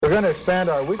going to expand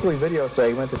our weekly video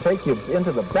segment to take you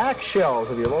into the back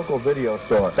shelves of your local video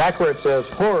store, back where it says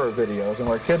horror videos, and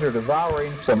where kids are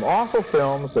devouring some awful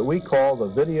films that we call the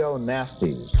video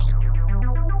nasties.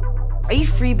 Are you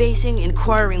freebasing?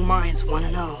 Inquiring minds want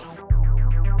to know.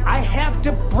 I have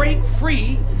to break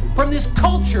free from this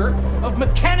culture of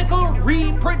mechanical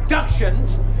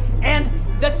reproductions and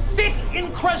the thick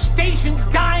incrustations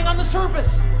dying on the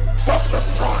surface. Stop the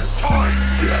prime time,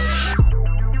 bitch!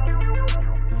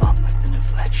 Monmouth and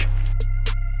Fletch.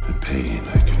 The pain,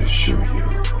 I can assure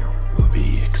you, will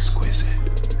be exquisite.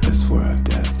 As for our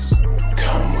deaths,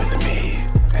 come with me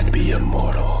and be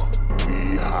immortal.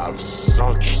 We have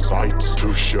such sights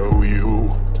to show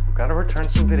you. We've got to return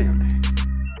some videotapes.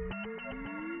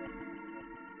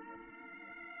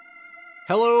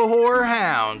 Hello, horror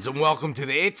hounds, and welcome to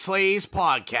the It Slays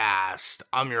podcast.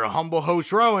 I'm your humble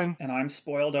host, Rowan. And I'm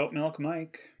Spoiled Oat Milk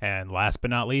Mike. And last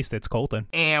but not least, it's Colton.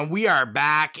 And we are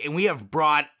back, and we have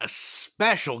brought a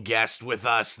special guest with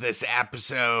us this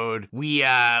episode. We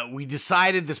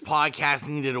decided this podcast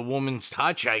needed a woman's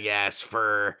touch, I guess,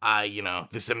 for,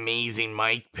 this amazing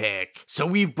mic pick. So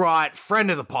we've brought friend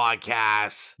of the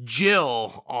podcast,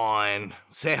 Jill, on.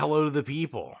 Say hello to the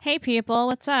people. Hey, people.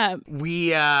 What's up?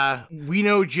 We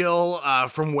know Jill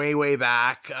from way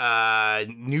back,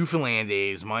 Newfoundland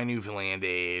days, my Newfoundland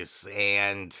days,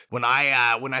 and when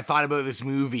I thought about this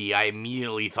movie, I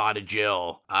immediately thought of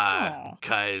Jill,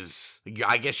 because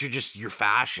I guess you're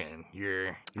fashion,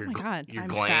 you're glam,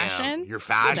 fashion? you're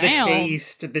fashion,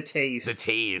 The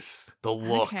taste, the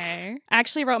look. Okay, I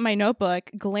actually wrote my notebook,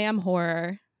 glam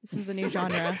horror. This is a new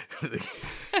genre.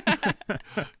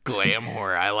 Glam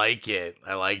horror. I like it.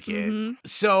 Mm-hmm.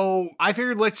 So I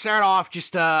figured let's start off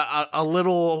just a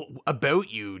little about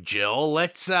you, Jill.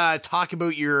 Let's talk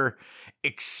about your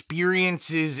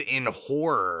experiences in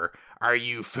horror. Are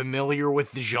you familiar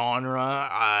with the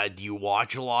genre? Do you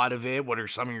watch a lot of it? What are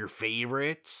some of your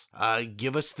favorites?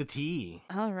 Give us the tea.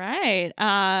 All right.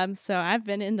 So I've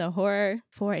been into horror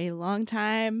for a long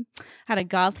time. Had a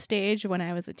goth stage when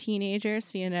I was a teenager,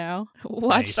 so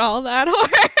watched all that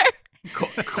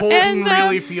horror. Colton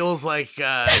really feels like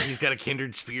he's got a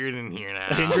kindred spirit in here now.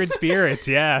 Kindred spirits,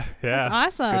 yeah.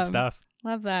 That's awesome. It's good stuff.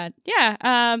 Love that. Yeah.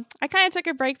 I kind of took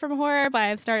a break from horror, but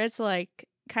I've started to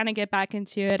kind of get back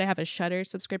into it. I have a Shudder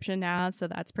subscription now, so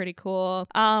that's pretty cool.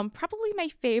 Probably my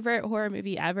favorite horror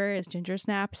movie ever is Ginger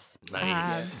Snaps.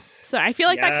 Nice. So I feel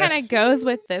like that kind of goes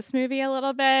with this movie a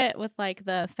little bit, with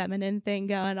the feminine thing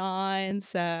going on.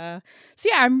 So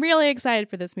yeah, I'm really excited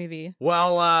for this movie.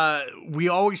 Well, we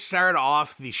always start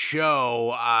off the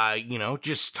show,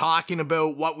 just talking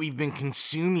about what we've been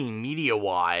consuming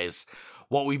media-wise,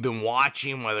 what we've been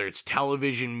watching, whether it's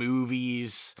television,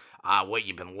 movies, what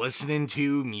you've been listening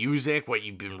to, music, what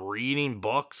you've been reading,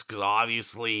 books, because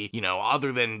obviously,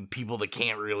 other than people that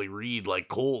can't really read like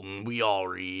Colton, we all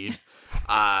read.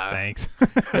 Thanks.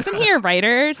 Isn't he a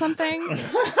writer or something?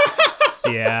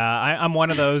 Yeah, I'm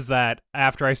one of those that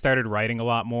after I started writing a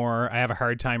lot more, I have a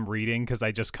hard time reading because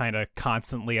I just kind of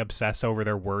constantly obsess over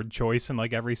their word choice in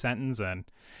every sentence, and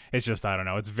it's just, I don't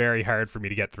know, it's very hard for me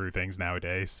to get through things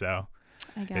nowadays, so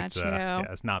I got you. Yeah,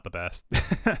 it's not the best.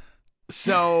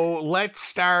 So let's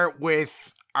start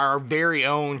with our very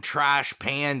own Trash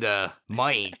Panda,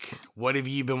 Mike. What have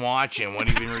you been watching? What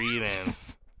have you been reading?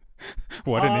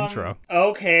 What an intro.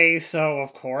 Okay, so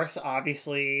of course,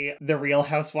 obviously, The Real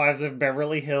Housewives of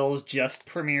Beverly Hills just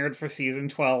premiered for season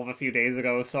 12 a few days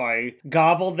ago, so I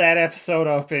gobbled that episode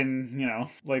up in,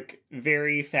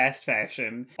 very fast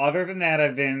fashion. Other than that,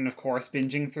 I've been, of course,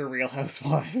 binging through Real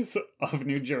Housewives of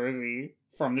New Jersey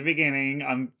from the beginning.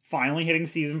 I'm finally hitting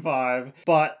season 5,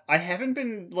 but I haven't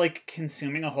been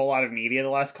consuming a whole lot of media the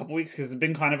last couple weeks because it's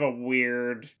been kind of a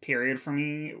weird period for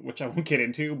me, which I won't get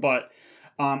into, but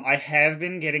I have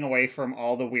been getting away from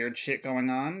all the weird shit going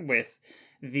on with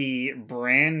the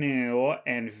brand new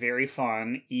and very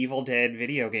fun Evil Dead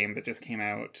video game that just came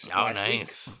out last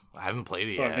nice week. I haven't played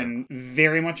it so yet. I've been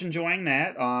very much enjoying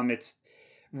that. It's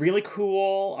really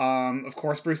cool. Of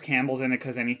course, Bruce Campbell's in it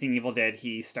because anything Evil Dead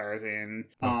he stars in.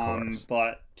 Of course.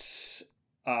 But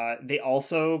they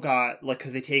also got,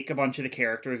 because they take a bunch of the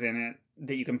characters in it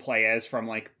that you can play as from,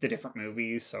 the different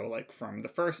movies. So, from the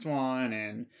first one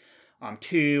and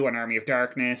 2 and Army of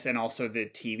Darkness and also the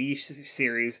TV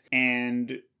series.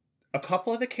 And a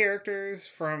couple of the characters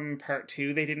from part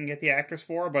 2 they didn't get the actors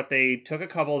for, but they took a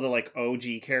couple of the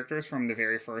OG characters from the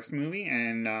very first movie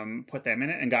and put them in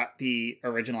it and got the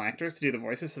original actors to do the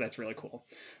voices, so that's really cool.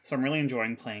 So I'm really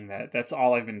enjoying playing that. That's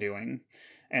all I've been doing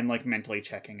and mentally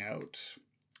checking out.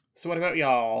 So what about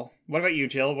y'all? What about you,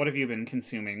 Jill? What have you been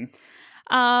consuming?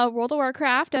 World of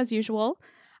Warcraft, as usual.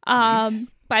 Nice.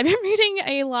 but I've been reading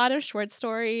a lot of short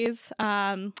stories.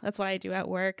 That's what I do at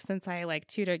work since I like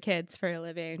tutor kids for a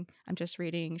living. I'm just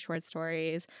reading short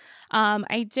stories.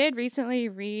 I did recently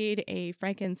read a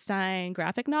Frankenstein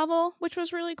graphic novel, which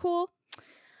was really cool.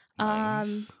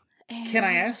 Nice. Can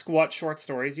I ask what short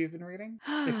stories you've been reading?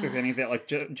 If there's any that like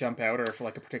jump out, or if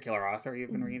like a particular author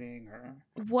you've been reading, or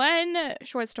one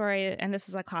short story, and this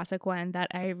is a classic one that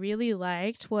I really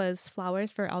liked, was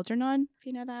Flowers for Algernon. If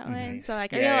you know that one, Nice. so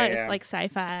like I realized it's like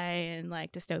sci-fi and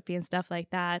like dystopian stuff like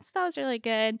that. So that was really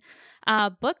good.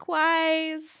 Book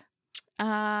wise,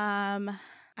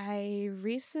 I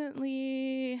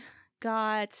recently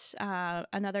got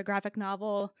another graphic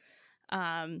novel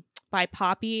by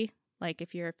Poppy. Like,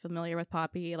 if you're familiar with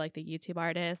Poppy, like the YouTube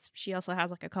artist, she also has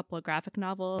like a couple of graphic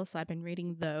novels, so I've been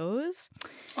reading those.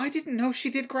 I didn't know she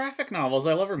did graphic novels.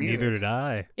 I love her music. Neither did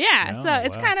I. Yeah, No, so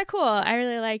it's wow. kind of cool. I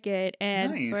really like it.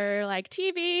 And Nice. for like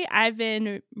TV, I've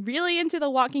been really into The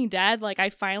Walking Dead. Like,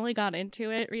 I finally got into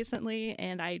it recently,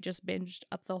 and I just binged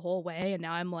up the whole way, and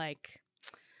now I'm like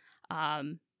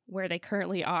where they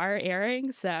currently are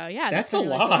airing. So yeah, That's a really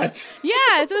lot. Cool.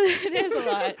 Yeah, it is a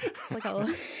lot. It's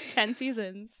like 10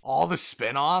 seasons. All the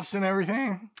spin-offs and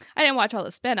everything? I didn't watch all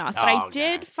the spin-offs, but I okay.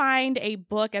 did find a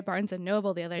book at Barnes &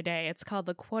 Noble the other day. It's called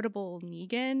The Quotable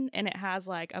Negan, and it has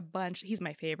like a bunch. He's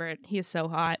my favorite. He is so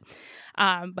hot.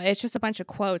 But it's just a bunch of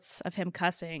quotes of him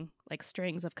cussing, like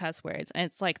strings of cuss words. And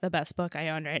it's like the best book I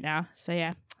own right now. So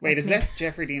yeah. Wait, is that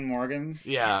Jeffrey Dean Morgan?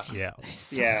 Yeah. Yeah. He's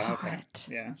so Yeah, okay. hot.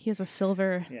 Yeah. He is a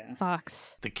silver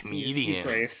fox. The comedian. He's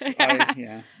great.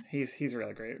 Yeah, he's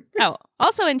really great. Oh,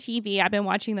 also in TV, I've been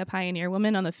watching The Pioneer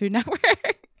Woman on the Food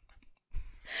Network.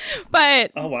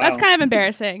 But Oh, wow. that's kind of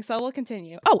embarrassing, so we'll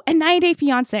continue. Oh, and 90 Day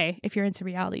Fiancé, if you're into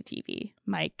reality TV,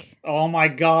 Mike. Oh my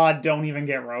god, don't even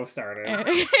get Ro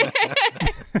started.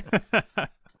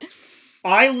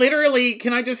 I literally,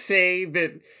 can I just say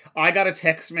that I got a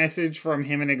text message from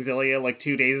him and Exilia like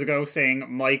 2 days ago saying,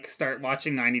 Mike, start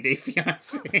watching 90 Day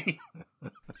Fiancé.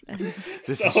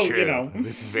 This So, is true. you know.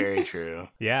 This is very true.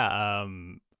 Yeah,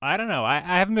 I don't know. I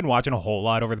haven't been watching a whole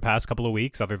lot over the past couple of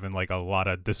weeks, other than like a lot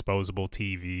of disposable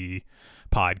TV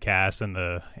podcasts and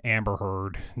the Amber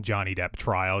Heard Johnny Depp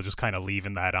trial, just kind of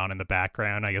leaving that on in the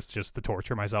background, I guess, just to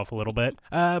torture myself a little bit.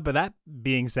 But that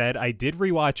being said, I did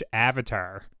rewatch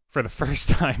Avatar for the first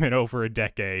time in over a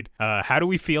decade. How do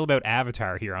we feel about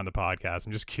Avatar here on the podcast?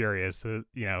 I'm just curious.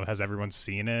 Has everyone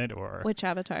seen it, or Which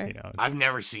Avatar? I've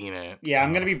never seen it. Yeah,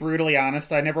 I'm gonna be brutally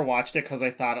honest. I never watched it because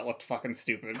I thought it looked fucking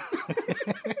stupid.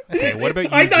 Okay, what about you,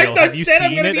 I've Jill? Have you said I'm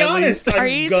seen gonna it be at honest. least? Are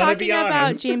I'm you gonna talking be about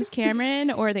honest. James Cameron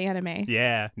or the anime?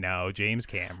 Yeah, no, James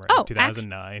Cameron, Oh,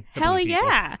 2009. The Hell Blue People.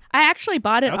 yeah. I actually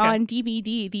bought it Okay. on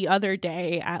DVD the other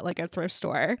day at like a thrift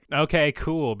store. Okay,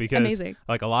 cool. Because Amazing.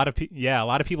 like a lot of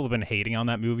people have been hating on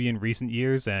that movie in recent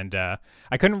years, and I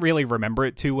couldn't really remember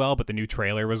it too well. But the new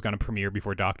trailer was going to premiere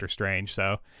before Doctor Strange,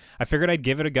 so I figured I'd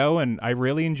give it a go, and I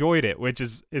really enjoyed it. Which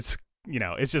is it's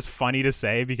just funny to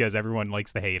say because everyone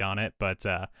likes to hate on it, but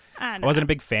I wasn't a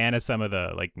big fan of some of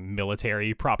the like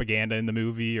military propaganda in the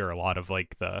movie or a lot of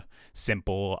like the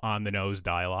simple on the nose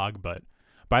dialogue, but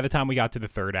by the time we got to the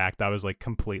third act, I was like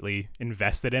completely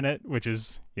invested in it, which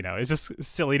is, it's just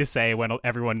silly to say when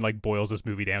everyone like boils this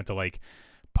movie down to like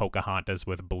Pocahontas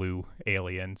with blue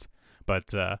aliens.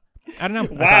 But I don't know.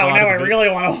 Wow, now I really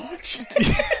want to watch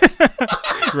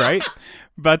it. Right?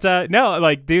 But no,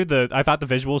 like, dude, I thought the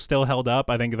visuals still held up.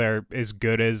 I think they're as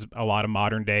good as a lot of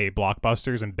modern day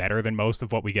blockbusters and better than most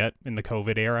of what we get in the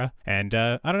COVID era. And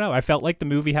I don't know. I felt like the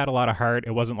movie had a lot of heart.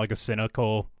 It wasn't like a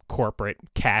cynical corporate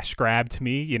cash grab to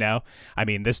me, I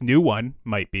mean, this new one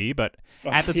might be, but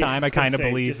at the time I kind of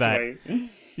believe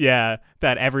that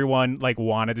that everyone like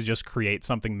wanted to just create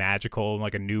something magical,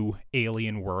 like a new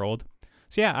alien world.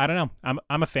 So yeah, I don't know.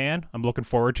 I'm a fan. I'm looking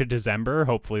forward to December.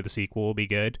 Hopefully the sequel will be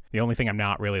good. The only thing I'm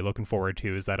not really looking forward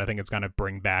to is that I think it's going to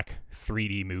bring back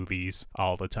 3D movies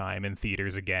all the time in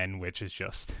theaters again, which is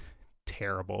just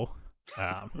terrible.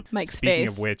 Mike's speaking face.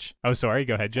 of which, oh sorry,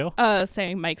 go ahead, Jill.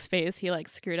 Saying Mike's face, he like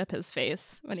screwed up his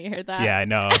face when he heard that. Yeah, I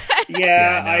know.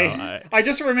 I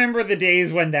just remember the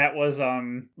days when that was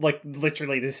like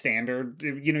literally the standard.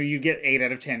 You get 8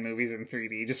 out of 10 movies in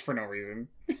 3D just for no reason.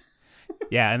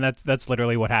 Yeah, and that's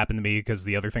literally what happened to me because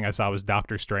the other thing I saw was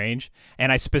Doctor Strange,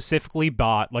 and I specifically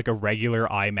bought like a regular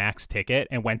IMAX ticket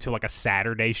and went to like a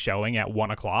Saturday showing at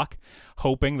 1:00,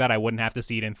 hoping that I wouldn't have to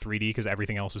see it in 3D because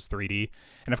everything else was 3D.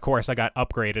 And of course, I got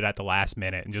upgraded at the last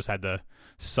minute and just had to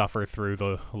suffer through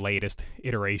the latest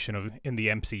iteration in the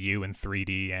MCU in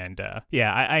 3D. And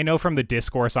I know from the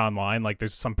discourse online, like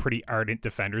there's some pretty ardent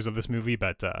defenders of this movie,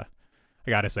 but I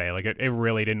gotta say, like, it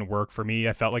really didn't work for me.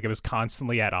 I felt like it was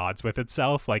constantly at odds with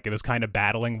itself. Like, it was kind of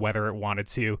battling whether it wanted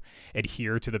to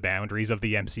adhere to the boundaries of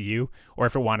the MCU or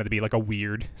if it wanted to be like a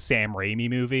weird Sam Raimi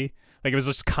movie. Like, it was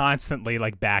just constantly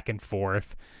like back and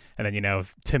forth. And then, you know,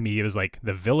 to me, it was like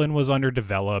the villain was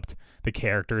underdeveloped. The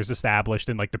characters established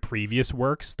in like the previous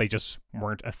works, they just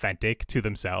weren't authentic to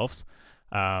themselves.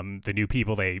 The new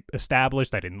people they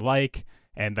established, I didn't like.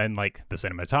 And then, like, the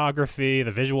cinematography,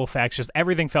 the visual effects, just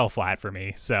everything fell flat for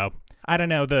me. So, I don't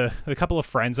know. The couple of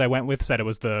friends I went with said it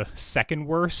was the second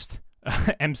worst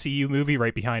MCU movie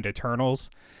right behind Eternals.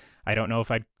 I don't know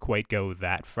if I'd quite go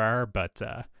that far, but,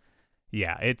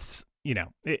 yeah, it's, you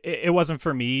know, it wasn't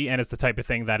for me, and it's the type of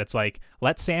thing that it's like,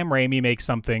 let Sam Raimi make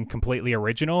something completely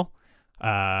original,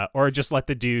 or just let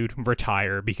the dude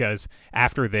retire, because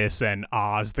after this and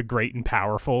Oz the Great and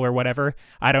Powerful or whatever,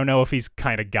 I don't know if he's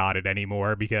kind of got it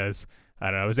anymore, because,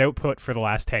 I don't know, his output for the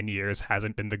last 10 years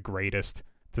hasn't been the greatest,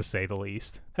 to say the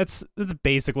least. That's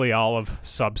basically all of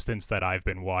substance that I've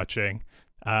been watching.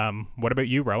 What about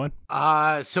you, Rowan?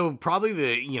 So probably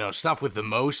the, you know, stuff with the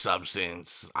most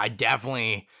substance, I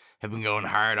definitely have been going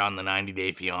hard on the 90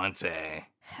 Day Fiancé.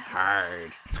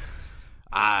 Hard.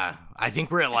 I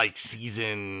think we're at like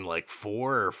season like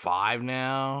 4 or 5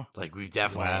 now. Like, we've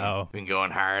definitely been going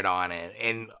hard on it.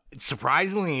 And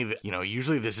surprisingly, you know,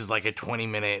 usually this is like a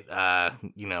 20-minute,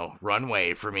 you know,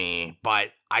 runway for me,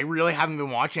 but I really haven't been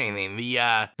watching anything.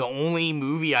 The only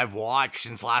movie I've watched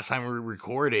since last time we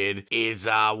recorded is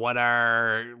what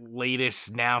our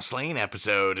latest Now Slain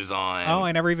episode is on. Oh,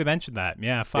 I never even mentioned that.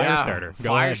 Yeah, Firestarter. Yeah,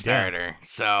 Firestarter. Yeah.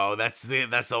 So that's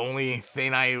the only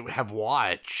thing I have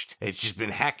watched. It's just been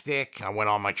hectic. I went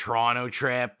on my Toronto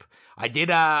trip.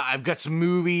 I've got some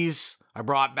movies I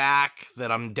brought back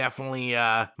that I'm definitely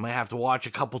might have to watch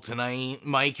a couple tonight.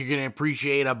 Mike, you're gonna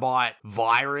appreciate I bought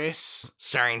Virus,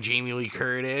 starring Jamie Lee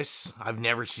Curtis. I've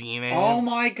never seen it. Oh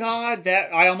my god,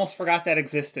 that I almost forgot that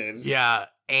existed. Yeah.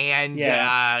 And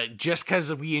just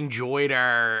because we enjoyed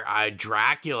our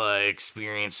Dracula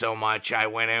experience so much, I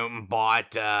went out and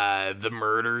bought The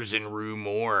Murders in Rue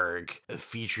Morgue,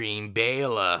 featuring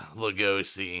Bela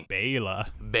Lugosi.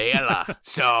 Bela.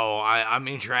 So I'm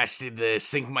interested to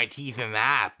sink my teeth in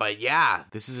that. But yeah,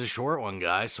 this is a short one,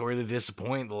 guys. Sorry to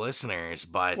disappoint the listeners,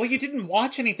 but... Well, you didn't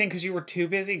watch anything because you were too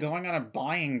busy going on a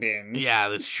buying binge. Yeah,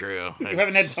 that's true. You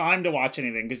haven't had time to watch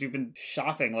anything because you've been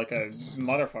shopping like a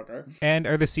motherfucker. And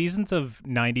are the seasons of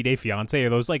 90 Day Fiancé, are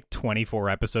those like 24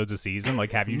 episodes a season?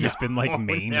 Like, have you just been like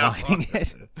mainlining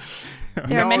it?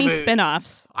 There are many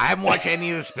spin-offs. I haven't watched any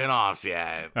of the spin-offs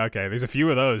yet. Okay, there's a few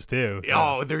of those too.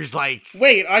 Oh, there's like...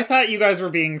 Wait, I thought you guys were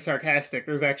being sarcastic.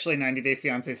 There's actually 90 Day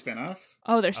Fiancé spin-offs?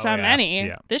 Oh, there's so many.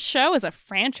 Yeah. This show is a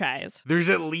franchise. There's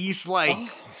at least like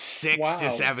 6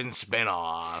 to 7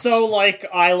 spin-offs. So like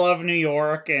I Love New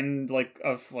York and like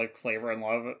of like Flavor of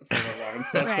Love and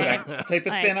stuff. Right. So that type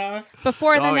of spin-off.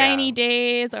 Before the 90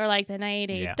 days, or like the 90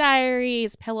 Day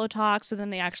Diaries, Pillow Talk, so then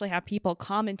they actually have people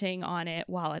commenting on it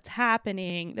while it's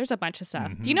happening. There's a bunch of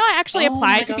stuff. Do you know I actually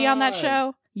applied to be on that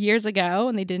show years ago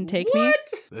and they didn't take me?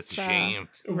 That's a shame.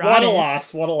 What a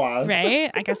loss.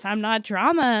 Right? I guess I'm not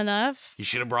drama enough. You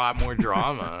should have brought more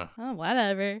drama. Oh,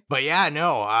 whatever. But yeah,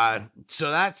 no,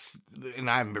 so that's, and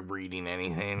I haven't been reading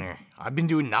anything, or I've been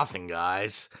doing nothing,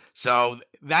 guys. So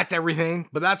that's everything,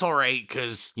 but that's all right,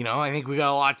 because, you know, I think we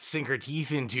got a lot to sink our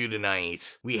teeth into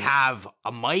tonight. We have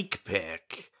a Mike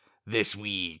pick this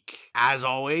week. As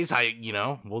always,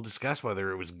 we'll discuss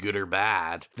whether it was good or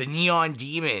bad. The Neon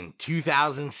Demon,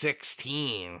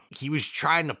 2016. He was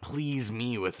trying to please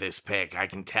me with this pick, I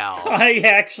can tell. I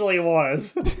actually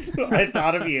was. I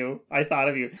thought of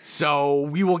you. So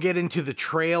we will get into the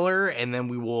trailer, and then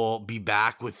we will be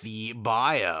back with the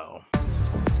bio.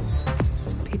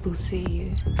 People see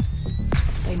you.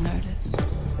 They notice.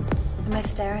 Am I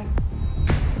staring?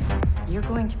 You're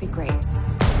going to be great.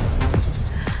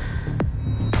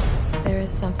 There is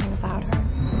something about her.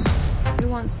 Who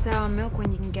wants sour milk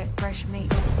when you can get fresh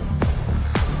meat?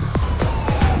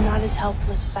 I'm not as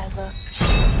helpless as I look.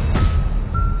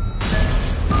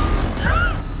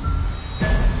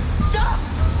 Stop!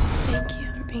 Thank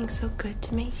you for being so good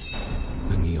to me.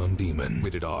 The Neon Demon,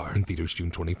 rated R, in theaters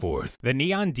June 24th. The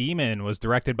Neon Demon was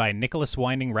directed by Nicholas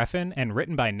Winding Refn and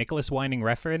written by Nicholas Winding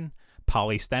Refn,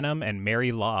 Polly Stenham, and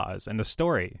Mary Laws, and the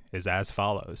story is as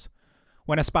follows.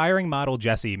 When aspiring model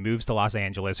Jessie moves to Los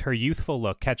Angeles, her youthful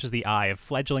look catches the eye of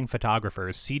fledgling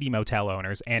photographers, seedy motel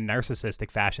owners, and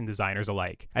narcissistic fashion designers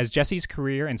alike. As Jessie's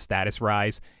career and status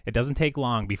rise, it doesn't take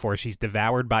long before she's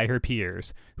devoured by her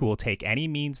peers, who will take any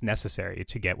means necessary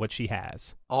to get what she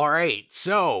has. All right,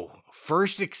 so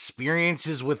first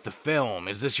experiences with the film.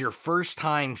 Is this your first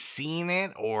time seeing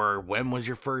it, or when was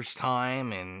your first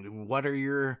time, and what are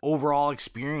your overall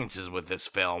experiences with this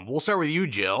film? We'll start with you,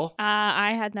 Jill.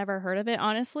 I had never heard of it,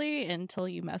 honestly, until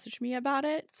you messaged me about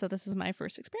it, so this is my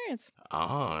first experience.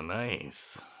 Oh,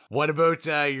 nice. What about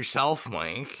yourself,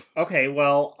 Mike? Okay,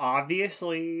 well,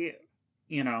 obviously,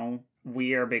 you know,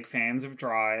 we are big fans of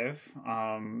Drive.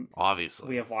 Obviously.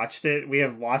 We have watched it. We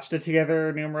have watched it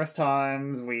together numerous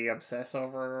times. We obsess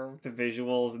over the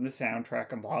visuals and the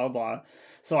soundtrack and blah, blah, blah.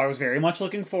 So I was very much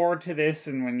looking forward to this.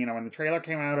 And when the trailer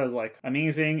came out, I was like,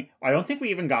 amazing. I don't think we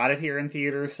even got it here in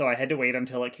theaters, so I had to wait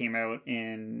until it came out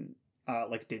in,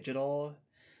 digital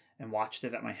and watched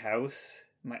it at my house,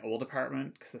 my old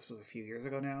apartment, because this was a few years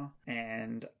ago now.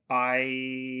 And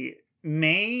I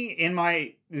may, in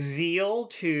my zeal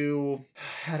to,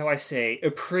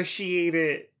 appreciate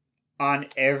it on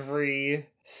every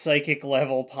psychic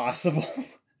level possible,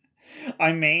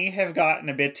 I may have gotten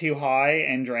a bit too high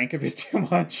and drank a bit too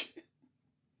much.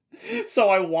 So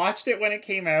I watched it when it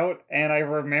came out, and I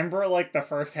remember, the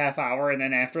first half hour, and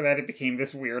then after that it became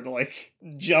this weird,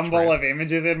 jumble of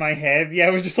images in my head. Yeah,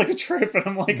 it was just like a trip, and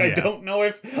I'm like, yeah. I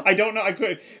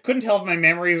couldn't tell if my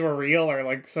memories were real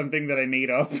or, something that I made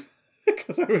up.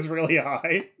 Because I was really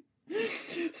high.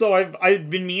 So I've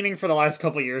been meaning for the last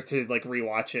couple of years to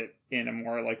rewatch it in a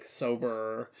more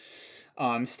sober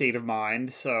state of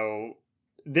mind. So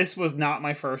this was not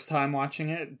my first time watching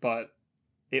it, but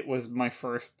it was my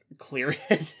first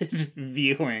clear-headed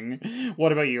viewing.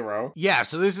 What about you, Ro? Yeah,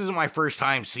 so this isn't my first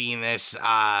time seeing this.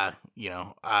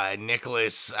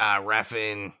 Nicholas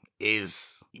Refn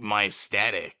is my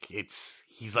aesthetic.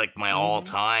 He's my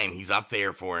all-time. He's up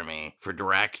there for me, for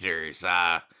directors.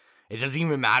 It doesn't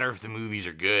even matter if the movies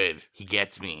are good. He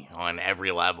gets me on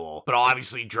every level. But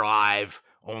obviously Drive,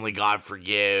 Only God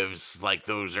Forgives,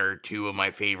 those are two of my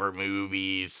favorite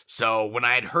movies. So when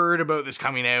I had heard about this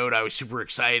coming out, I was super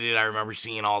excited. I remember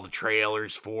seeing all the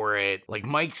trailers for it. Like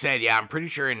Mike said, yeah, I'm pretty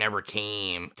sure it never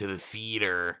came to the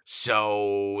theater.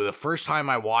 So the first time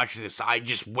I watched this,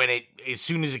 as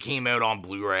soon as it came out on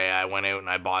Blu-ray, I went out and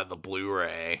I bought the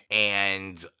Blu-ray.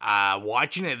 And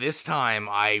watching it this time,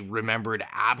 I remembered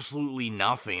absolutely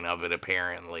nothing of it,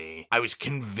 apparently. I was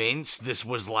convinced this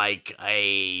was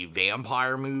a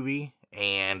vampire movie,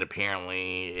 and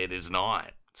apparently it is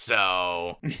not.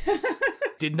 So,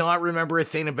 did not remember a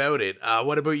thing about it.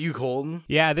 What about you, Colton?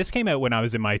 Yeah, this came out when I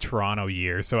was in my Toronto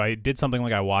year, so I did something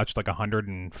I watched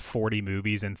 140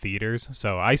 movies in theaters.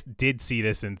 So I did see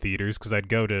this in theaters because I'd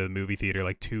go to the movie theater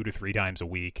 2 to 3 times a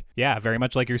week. Yeah, very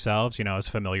much like yourselves, I was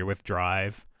familiar with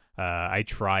Drive. I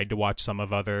tried to watch some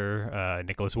of other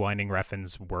Nicholas Winding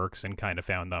Refn's works and kind of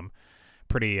found them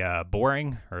pretty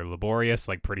boring or laborious,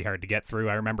 pretty hard to get through.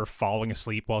 I remember falling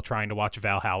asleep while trying to watch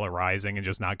Valhalla Rising and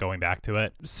just not going back to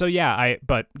it. So yeah,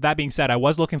 but that being said, I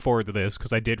was looking forward to this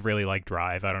because I did really like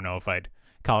Drive. I don't know if I'd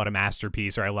call it a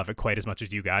masterpiece or I love it quite as much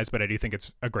as you guys, but I do think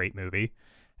it's a great movie.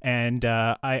 And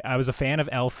I was a fan of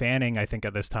Elle Fanning, I think,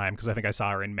 at this time, because I think I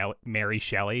saw her in Mary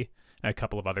Shelley and a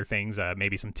couple of other things,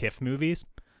 maybe some TIFF movies.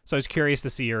 So I was curious to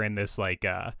see her in this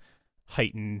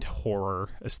heightened horror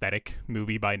aesthetic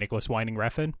movie by Nicholas Winding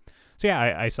Refn. So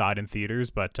yeah, I saw it in theaters,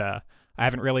 but I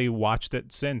haven't really watched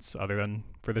it since, other than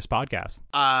for this podcast.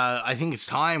 I think it's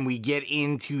time we get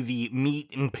into the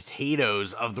meat and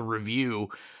potatoes of the review.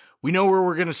 We know where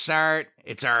we're going to start.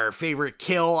 It's our favorite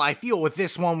kill. I feel with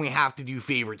this one we have to do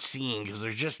favorite scene because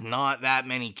there's just not that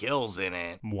many kills in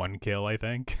it. One kill, I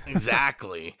think.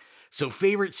 Exactly. So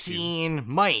favorite scene,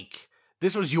 Mike,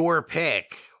 this was your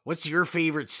pick. What's your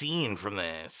favorite scene from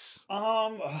this?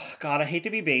 God, I hate to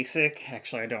be basic.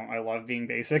 Actually, I don't. I love being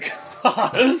basic.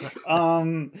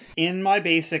 In my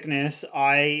basicness,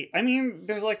 I mean,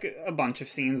 there's a bunch of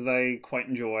scenes that I quite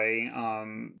enjoy.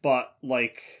 But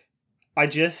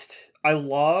I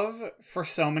love, for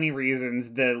so many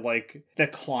reasons, the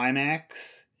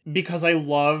climax, because I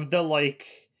love the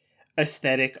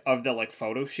aesthetic of the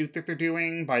photo shoot that they're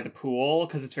doing by the pool,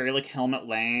 because it's very Helmut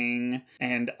Lang,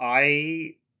 and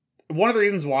one of the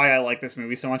reasons why I like this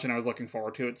movie so much and I was looking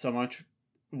forward to it so much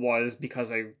was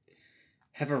because I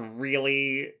have a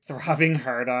really throbbing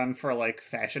hard-on for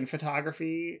fashion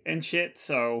photography and shit.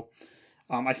 So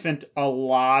I spent a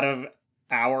lot of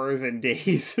hours and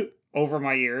days over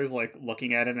my years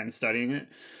looking at it and studying it.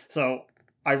 So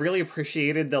I really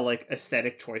appreciated the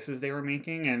aesthetic choices they were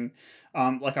making, and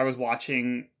I was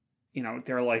watching,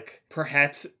 they're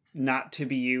perhaps not to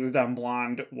be used on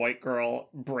blonde white girl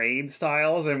braid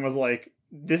styles, and was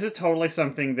this is totally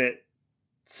something that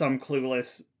some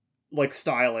clueless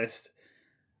stylist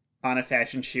on a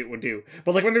fashion shoot would do.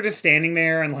 But like when they're just standing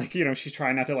there and like, you know, she's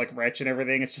trying not to like retch and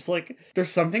everything, it's just like there's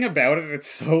something about it that's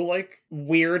so like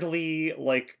weirdly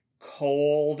like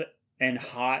cold and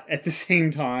hot at the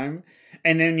same time.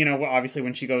 And then, you know, obviously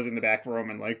when she goes in the back room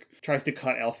and like tries to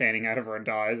cut Elle Fanning out of her and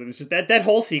dies, and it's just that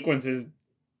whole sequence is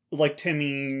like, to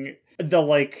me, the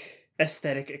like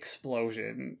aesthetic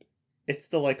explosion. It's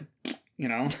the like, you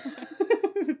know,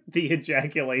 the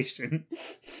ejaculation.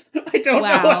 I don't know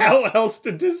how else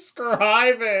to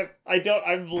describe it.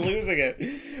 I'm losing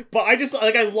it. But I just,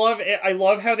 like, I love it. I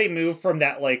love how they move from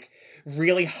that, like,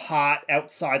 really hot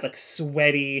outside, like,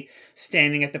 sweaty,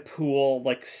 standing at the pool,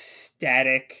 like,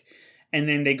 static. And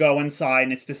then they go inside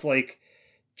and it's this, like,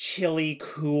 chilly,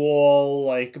 cool,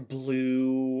 like,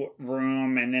 blue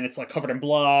room. And then it's, like, covered in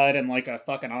blood and, like, a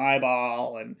fucking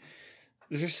eyeball. And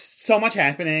there's just so much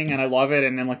happening, and I love it,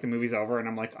 and then, like, the movie's over, and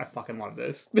I'm like, I fucking love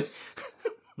this.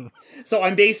 So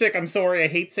I'm basic, I'm sorry, I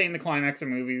hate saying the climax of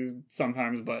movies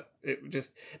sometimes, but it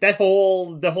just, the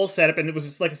whole setup, and it was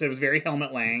just, like I said, it was very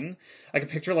Helmut Lang. I could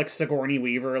picture, like, Sigourney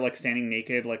Weaver, like, standing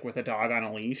naked, like, with a dog on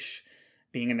a leash,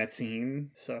 being in that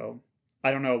scene, so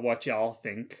I don't know what y'all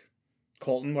think.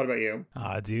 Colton, what about you?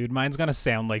 Dude, mine's gonna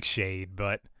sound like shade,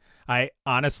 but I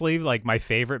honestly, like, my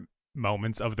favorite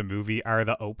moments of the movie are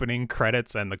the opening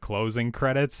credits and the closing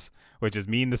credits, which is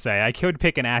mean to say. I could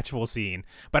pick an actual scene,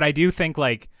 but I do think,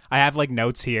 like, I have, like,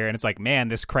 notes here, and it's like, man,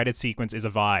 this credit sequence is a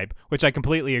vibe, which I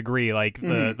completely agree. Like,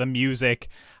 the music,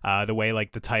 the way,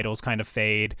 like, the titles kind of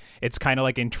fade, it's kind of,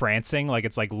 like, entrancing, like,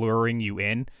 it's, like, luring you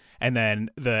in. And then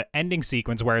the ending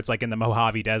sequence where it's like in the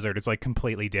Mojave Desert, it's like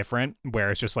completely different, where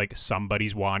it's just like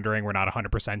somebody's wandering. We're not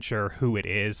 100% sure who it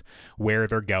is, where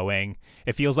they're going.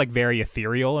 It feels like very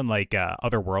ethereal and like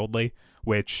otherworldly,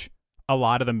 which a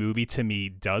lot of the movie to me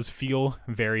does feel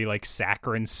very like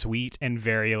saccharine sweet and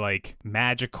very like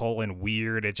magical and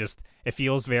weird. It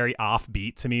feels very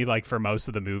offbeat to me, like for most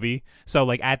of the movie. So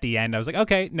like at the end, I was like,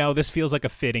 okay, no, this feels like a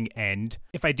fitting end.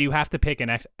 If I do have to pick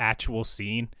an actual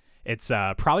scene, it's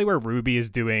probably where Ruby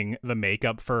is doing the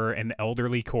makeup for an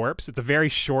elderly corpse. It's a very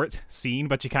short scene,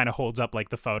 but she kind of holds up like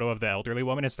the photo of the elderly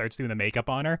woman and starts doing the makeup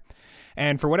on her.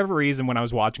 And for whatever reason, when I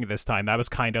was watching it this time, that was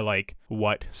kind of like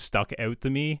what stuck out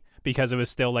to me, because it was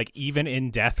still like, even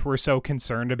in death, we're so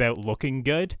concerned about looking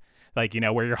good. Like, you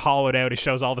know, where you're hollowed out, it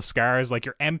shows all the scars, like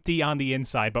you're empty on the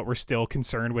inside, but we're still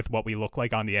concerned with what we look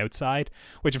like on the outside,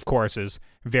 which of course is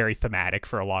very thematic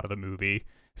for a lot of the movie.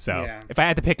 So if I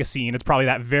had to pick a scene, it's probably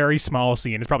that very small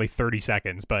scene. It's probably 30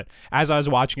 seconds. But as I was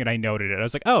watching it, I noted it. I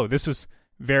was like, oh, this was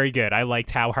very good. I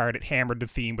liked how hard it hammered the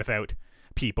theme without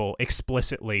people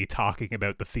explicitly talking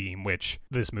about the theme, which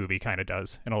this movie kind of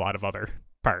does in a lot of other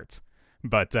parts.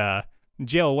 But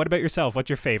Jill, what about yourself? What's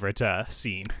your favorite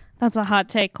scene? That's a hot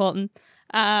take, Colton.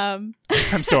 I'm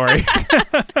sorry.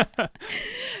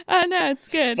 Oh, no, it's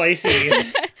good. Spicy.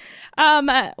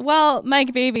 Well,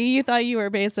 Mike Baby, you thought you were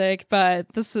basic, but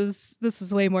this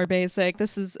is way more basic.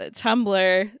 This is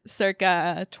Tumblr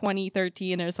circa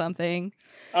 2013 or something.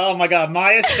 Oh my god,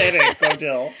 my aesthetic, go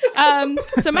Jill.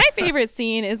 So my favorite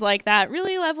scene is like that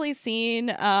really lovely scene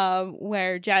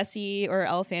where Jesse, or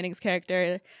Elle Fanning's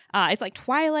character, it's like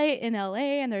twilight in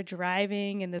LA, and they're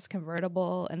driving in this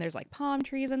convertible, and there's like palm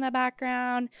trees in the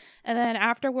background, and then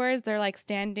afterwards they're like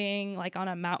standing like on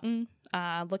a mountain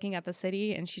looking at the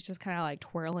city, and she's just kind of like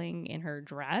twirling in her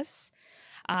dress.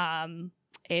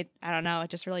 I don't know, it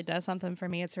just really does something for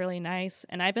me. It's really nice.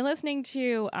 And I've been listening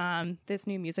to this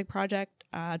new music project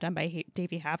done by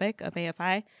Davey Havoc of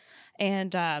AFI,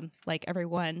 and like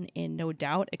everyone in No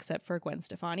Doubt except for Gwen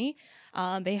Stefani,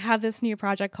 they have this new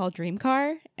project called Dream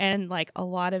Car, and like a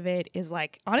lot of it is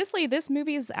like, honestly, this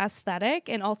movie's aesthetic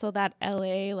and also that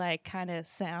LA like kind of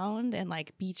sound and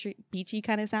like beachy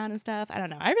kind of sound and stuff. I don't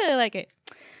know, I really like it.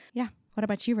 Yeah. What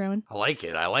about you, Rowan? I like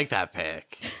it. I like that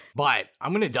pick. But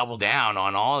I'm going to double down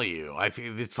on all of you. I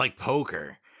feel it's like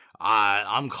poker.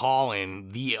 I'm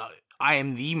calling I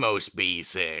am the most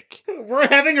basic. We're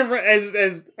having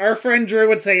as our friend Drew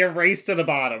would say, a race to the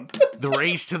bottom. The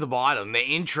race to the bottom. The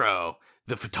intro.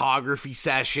 The photography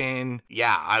session.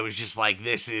 Yeah, I was just like,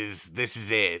 this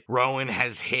is it. Rowan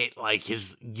has hit like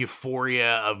his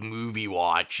euphoria of movie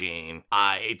watching.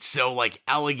 It's so like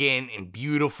elegant and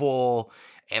beautiful.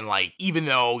 And, like, even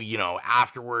though, you know,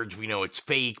 afterwards we know it's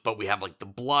fake, but we have, like, the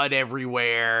blood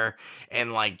everywhere,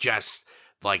 and, like, just,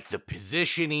 like, the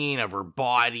positioning of her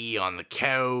body on the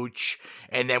couch,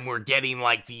 and then we're getting,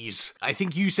 like, these, I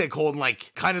think you said, Colton,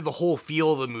 like, kind of the whole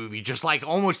feel of the movie, just, like,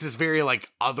 almost this very,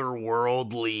 like,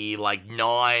 otherworldly, like,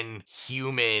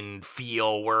 non-human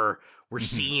feel, where we're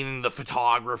seeing the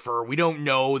photographer. We don't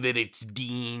know that it's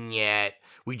Dean yet.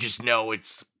 We just know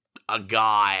it's a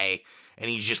guy. and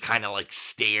he's just kind of like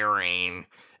staring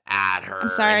at her. I'm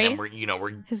sorry. And then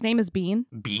we're His name is Bean.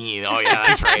 Bean. Oh yeah,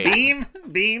 that's right.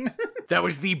 Beam. That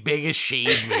was the biggest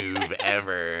shade move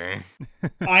ever.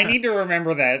 I need to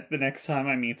remember that the next time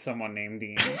I meet someone named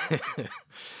Dean.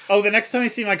 Oh, the next time I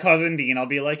see my cousin Dean, I'll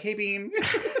be like, "Hey, Bean."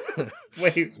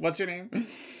 Wait, what's your name?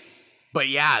 But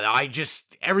yeah,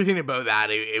 everything about that,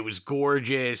 it was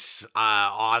gorgeous.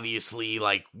 Obviously,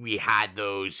 like, we had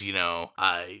those,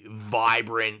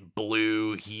 vibrant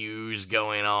blue hues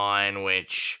going on,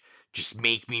 which just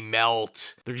make me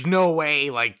melt. There's no way,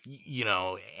 like,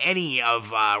 any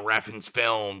of Refn's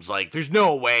films, like, there's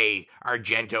no way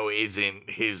Argento isn't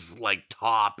his, like,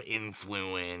 top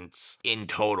influence in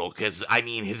total, because, I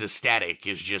mean, his aesthetic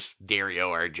is just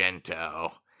Dario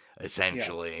Argento,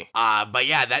 essentially. Yeah. But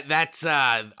yeah, that's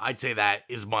I'd say that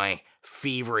is my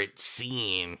favorite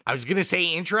scene. I was gonna say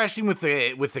interesting with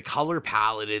the color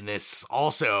palette in this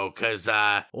also, because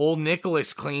old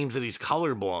Nicholas claims that he's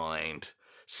colorblind,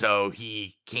 so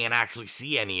he can't actually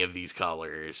see any of these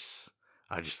colors.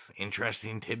 Just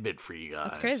interesting tidbit for you guys.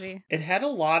 That's crazy. It had a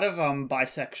lot of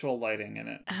bisexual lighting in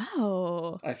it.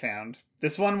 Oh. I found.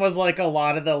 This one was like a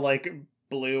lot of the like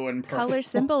blue and purple. Color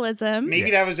symbolism. Maybe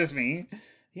that was just me.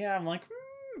 Yeah, I'm like,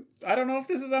 I don't know if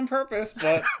this is on purpose,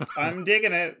 but I'm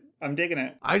digging it.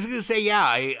 I was gonna say, yeah,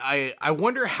 I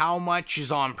wonder how much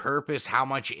is on purpose, how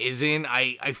much isn't.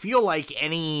 I feel like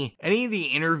any of the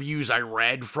interviews I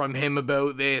read from him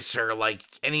about this, or like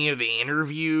any of the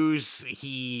interviews,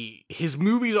 his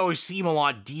movies always seem a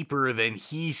lot deeper than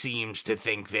he seems to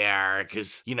think they are,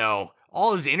 because,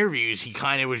 all his interviews, he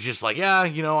kind of was just like, yeah,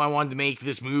 I wanted to make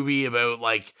this movie about,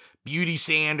 like, beauty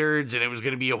standards, and it was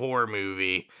going to be a horror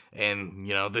movie, and,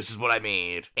 this is what I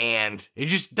made. And it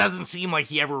just doesn't seem like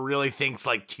he ever really thinks,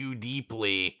 like, too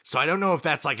deeply. So I don't know if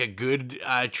that's, like, a good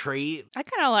trait. I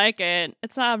kind of like it.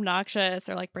 It's not obnoxious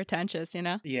or, like, pretentious,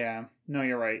 Yeah. No,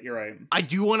 you're right. I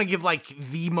do want to give, like,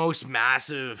 the most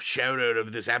massive shout-out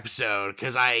of this episode,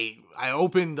 because I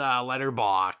opened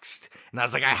Letterboxd, and I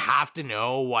was like, I have to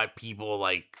know what people,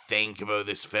 like, think about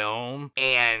this film.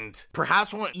 And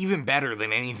perhaps one even better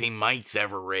than anything Mike's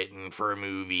ever written for a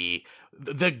movie,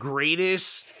 the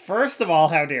greatest... First of all,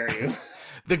 how dare you?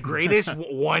 The greatest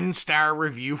 1-star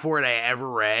review for it I ever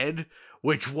read,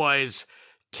 which was,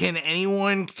 can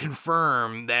anyone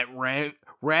confirm that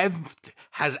Rev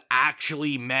has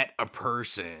actually met a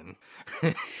person?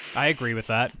 I agree with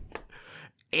that.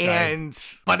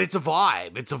 But it's a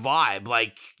vibe.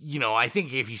 Like, I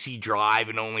think if you see Drive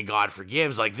and Only God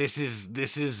Forgives, like, this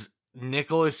is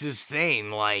Nicholas's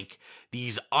thing. Like,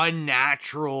 these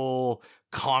unnatural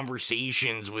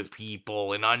conversations with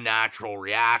people and unnatural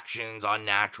reactions,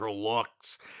 unnatural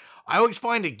looks. I always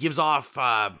find it gives off,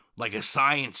 like, a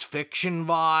science fiction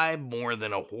vibe more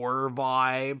than a horror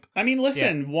vibe. I mean,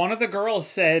 listen, One of the girls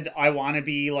said, I want to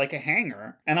be like a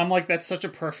hanger. And I'm like, that's such a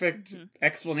perfect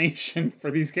explanation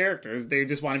for these characters. They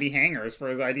just want to be hangers for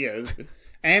his ideas.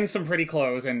 And some pretty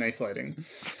clothes and nice lighting.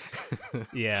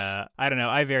 Yeah, I don't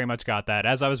know. I very much got that.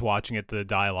 As I was watching it, the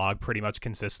dialogue pretty much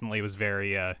consistently was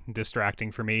very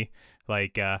distracting for me.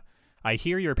 Like, I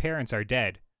hear your parents are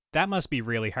dead. That must be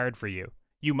really hard for you.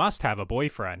 You must have a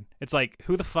boyfriend. It's like,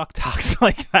 who the fuck talks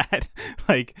like that?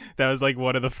 Like, that was like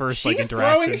one of the first like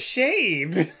interactions. She's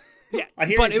throwing shade. Yeah, I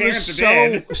hear but your it was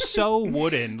parents are so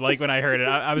wooden. Like when I heard it,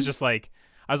 I was just like,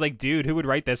 dude, who would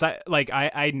write this?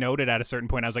 I noted at a certain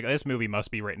point, I was like, this movie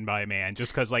must be written by a man,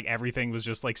 just because like everything was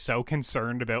just like so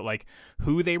concerned about like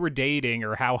who they were dating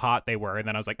or how hot they were, and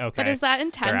then I was like, okay, but is that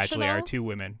intentional? There actually are two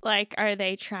women. Like, are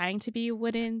they trying to be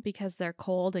wooden because they're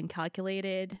cold and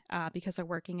calculated, because they're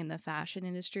working in the fashion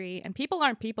industry, and people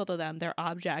aren't people to them; they're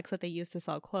objects that they use to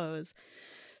sell clothes.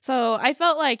 So I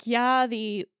felt like,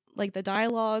 the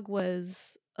dialogue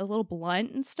was a little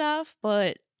blunt and stuff,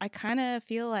 but I kind of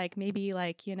feel like maybe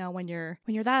like, when you're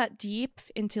that deep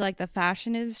into like the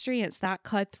fashion industry, it's that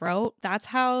cutthroat. That's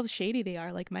how shady they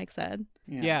are, like Mike said.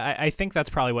 Yeah, I think that's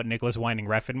probably what Nicholas Winding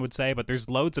Refn would say, but there's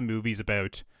loads of movies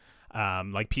about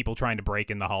like people trying to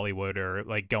break into Hollywood or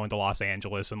like going to Los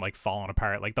Angeles and like falling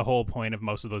apart. Like the whole point of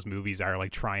most of those movies are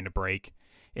like trying to break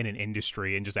in an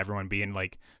industry and just everyone being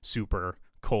like super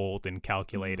cold and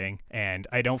calculating. And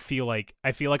I feel like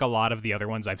a lot of the other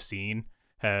ones I've seen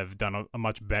have done a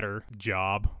much better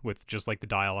job with just like the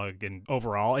dialogue, and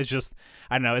overall it's just,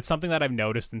 I don't know, it's something that I've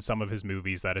noticed in some of his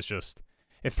movies that is just,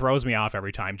 it throws me off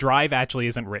every time. Drive actually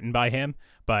isn't written by him,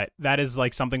 but that is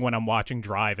like something when I'm watching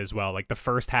Drive as well. Like the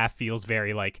first half feels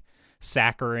very like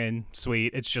saccharine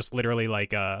sweet. It's just literally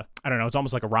like I don't know, it's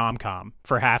almost like a rom-com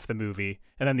for half the movie,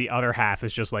 and then the other half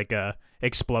is just like a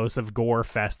explosive gore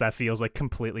fest that feels like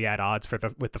completely at odds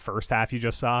with the first half you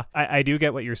just saw. I do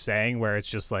get what you're saying, where it's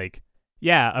just like,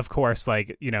 yeah, of course,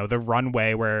 like, you know, the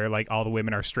runway where like all the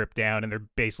women are stripped down and they're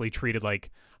basically treated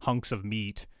like hunks of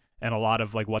meat, and a lot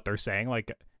of like what they're saying,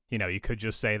 like, you know, you could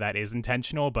just say that is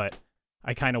intentional, but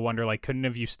I kind of wonder, like, couldn't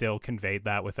have you still conveyed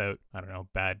that without, I don't know,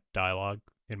 bad dialogue,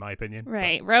 in my opinion?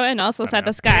 Right. Rowan also said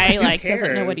this guy, like,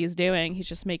 doesn't know what he's doing. He's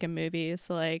just making movies.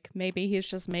 So, like, maybe he's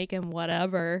just making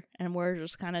whatever, and we're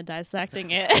just kind of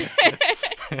dissecting it.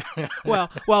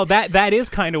 well, that is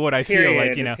kind of what I feel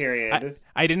like, you know. Period.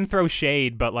 I didn't throw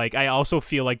shade, but, like, I also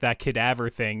feel like that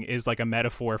cadaver thing is, like, a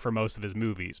metaphor for most of his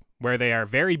movies, where they are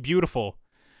very beautiful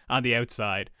on the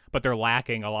outside, but they're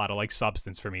lacking a lot of like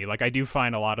substance for me. Like, I do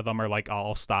find a lot of them are like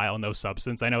all style, no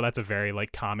substance. I know that's a very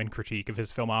like common critique of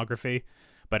his filmography,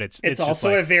 but it's also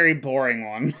like, a very boring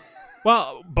one.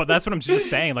 Well, but that's what I'm just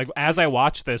saying. Like, as I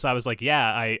watched this, I was like,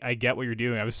 yeah, I get what you're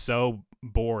doing. I was so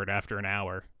bored after an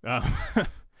hour.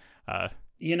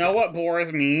 You know what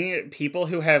bores me? People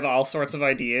who have all sorts of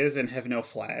ideas and have no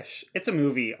flash. It's a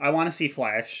movie. I want to see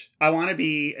flash. I want to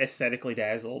be aesthetically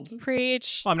dazzled.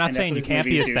 Preach. Well, I'm not saying you can't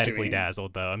be aesthetically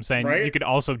dazzled, though. I'm saying you could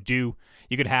also you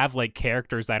could have like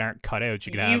characters that aren't cut out.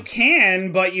 You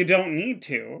can, but you don't need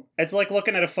to. It's like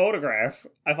looking at a photograph.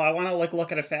 If I want to like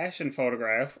look at a fashion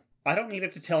photograph, I don't need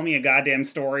it to tell me a goddamn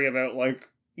story about like,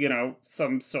 you know,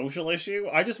 some social issue.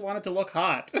 I just want it to look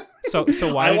hot. So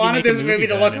why I wanted this movie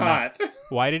to look hot.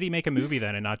 Why did he make a movie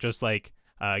then and not just like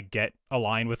get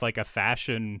aligned with like a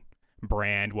fashion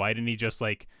brand? Why didn't he just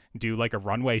like do like a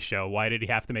runway show? Why did he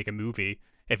have to make a movie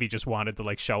if he just wanted to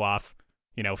like show off,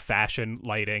 you know, fashion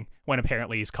lighting when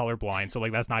apparently he's colorblind? So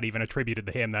like that's not even attributed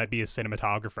to him. That'd be his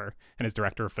cinematographer and his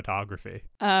director of photography.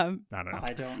 I don't know.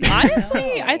 I don't know.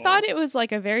 Honestly, I thought it was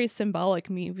like a very symbolic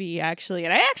movie, actually.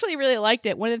 And I actually really liked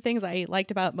it. One of the things I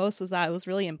liked about it most was that it was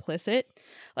really implicit.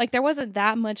 Like, there wasn't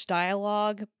that much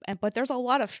dialogue, but there's a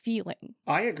lot of feeling.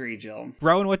 I agree, Jill.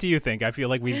 Rowan, what do you think? I feel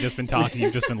like we've just been talking.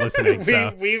 You've just been listening.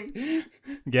 So we've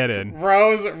get in.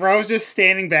 Rose just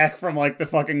standing back from like the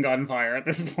fucking gunfire at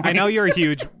this point. I know you're a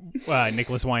huge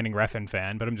Nicholas Winding Refn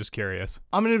fan, but I'm just curious.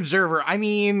 I'm an observer. I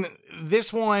mean,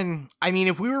 this one, I mean,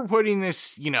 if we were putting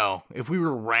this, you know, if we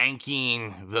were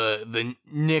ranking the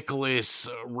Nicholas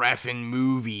Refn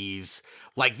movies,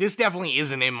 like, this definitely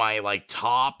isn't in my, like,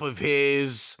 top of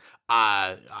his.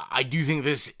 I do think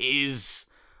this is,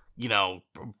 you know,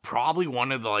 probably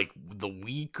one of the, like, the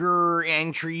weaker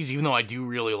entries, even though I do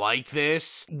really like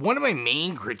this. One of my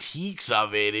main critiques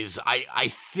of it is I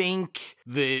think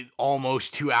the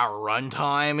almost 2-hour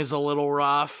runtime is a little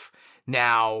rough.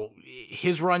 Now,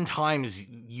 his runtime is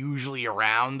usually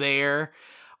around there.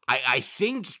 I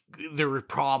think there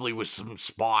probably was some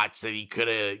spots that he could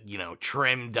have, you know,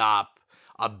 trimmed up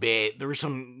a bit. There was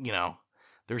some, you know,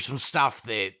 there's some stuff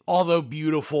that, although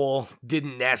beautiful,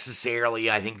 didn't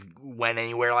necessarily, I think, went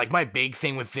anywhere. Like, my big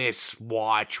thing with this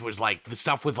watch was, like, the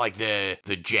stuff with, like, the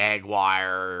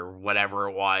Jaguar or whatever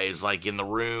it was, like, in the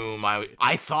room.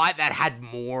 I thought that had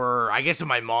more, I guess in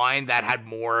my mind, that had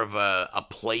more of a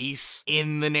place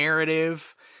in the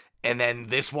narrative. And then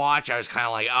this watch, I was kind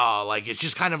of like, oh, like, it's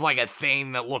just kind of like a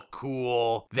thing that looked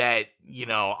cool that, you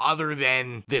know, other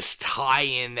than this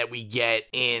tie-in that we get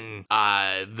in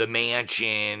the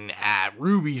mansion at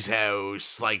Ruby's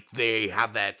house, like, they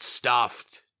have that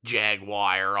stuffed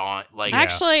Jaguar on, like, I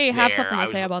actually have something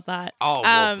to say about that. Oh,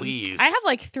 well, please. I have,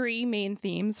 like, 3 main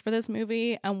themes for this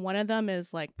movie, and one of them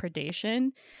is, like,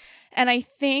 predation. And I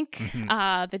think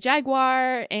the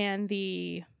Jaguar and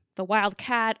the wild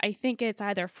cat, I think it's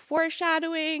either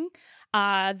foreshadowing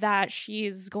that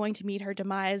she's going to meet her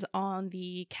demise on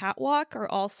the catwalk, or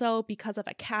also because of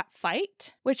a cat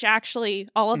fight, which actually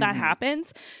all of that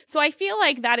happens. So I feel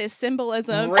like that is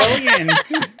symbolism.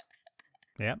 Brilliant.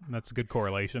 Yeah, that's a good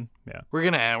correlation. Yeah, we're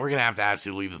gonna have to ask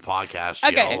you to leave the podcast.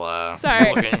 Okay, Jill.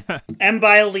 sorry. And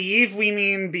by leave, we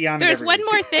mean beyond. There's one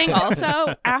more thing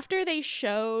also. After they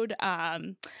showed,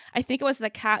 I think it was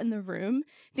the cat in the room,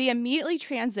 they immediately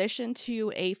transitioned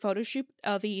to a photo shoot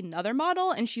of another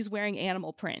model, and she's wearing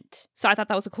animal print. So I thought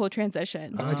that was a cool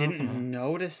transition. Oh, I didn't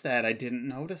notice that.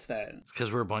 It's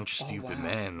because we're a bunch of stupid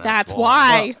men. That's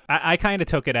why. Well, I kind of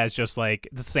took it as just like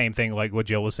the same thing, like what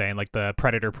Jill was saying, like the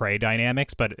predator-prey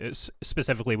dynamics, but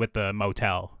specifically with the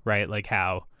motel, right? Like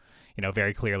how, you know,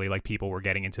 very clearly, like, people were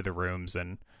getting into the rooms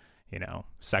and, you know,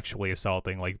 sexually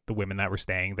assaulting, like, the women that were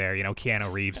staying there. You know,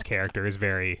 Keanu Reeves' character is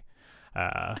very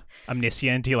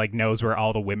omniscient. He, like, knows where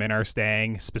all the women are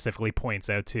staying, specifically points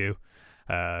out to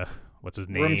what's his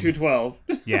name? Room 212.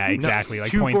 Yeah, exactly. No,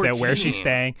 like points out where 214. she's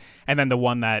staying. And then the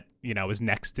one that, you know, is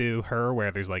next to her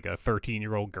where there's like a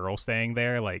 13-year-old girl staying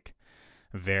there, like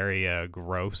very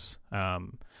gross.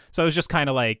 So it was just kind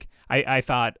of like, I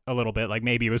thought a little bit like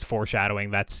maybe it was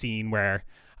foreshadowing that scene where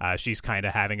she's kind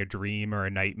of having a dream or a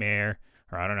nightmare,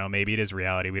 or I don't know, maybe it is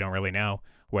reality, we don't really know,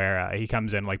 where he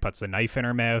comes in, like puts the knife in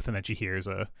her mouth, and then she hears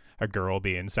a girl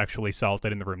being sexually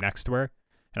assaulted in the room next to her.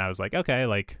 And I was like, okay,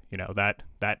 like, you know, that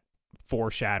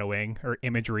foreshadowing or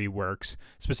imagery works,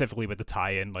 specifically with the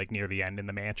tie-in like near the end in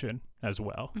the mansion as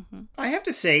well. Mm-hmm. I have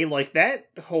to say, like, that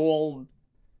whole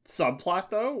subplot,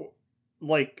 though,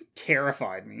 like,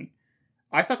 terrified me.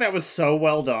 I thought that was so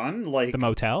well done. Like, The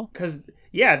motel? Because,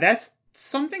 yeah, that's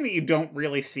something that you don't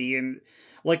really see in,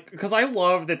 like, because I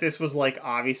love that this was, like,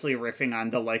 obviously riffing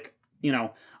on the, like, you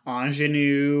know,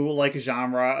 ingenue, like,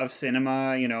 genre of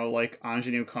cinema, you know, like,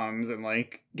 ingenue comes and,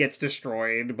 like, gets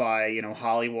destroyed by, you know,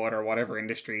 Hollywood or whatever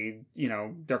industry, you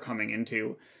know, they're coming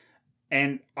into.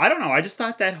 And I don't know, I just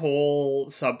thought that whole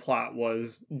subplot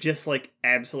was just, like,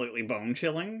 absolutely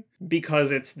bone-chilling,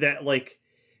 because it's that, like,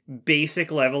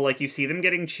 basic level, like, you see them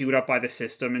getting chewed up by the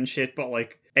system and shit, but,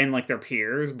 like, and, like, their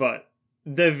peers, but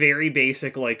the very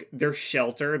basic, like, their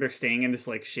shelter, they're staying in this,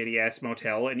 like, shitty-ass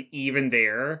motel, and even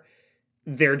there,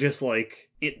 they're just,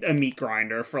 like, a meat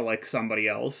grinder for, like, somebody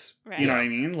else. Right. You know what I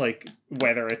mean? Like,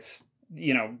 whether it's,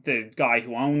 you know, the guy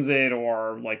who owns it,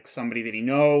 or, like, somebody that he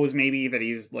knows, maybe, that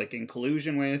he's, like, in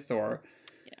collusion with, or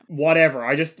whatever.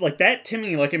 I just, like, that, to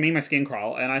me, like, it made my skin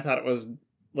crawl, and I thought it was,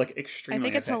 like, extremely I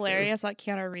think it's effective. hilarious that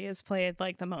Keanu Reeves played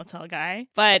like the motel guy.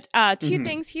 But two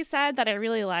things he said that I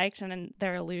really liked, and then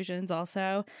their allusions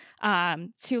also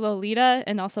to Lolita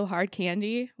and also Hard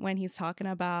Candy when he's talking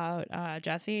about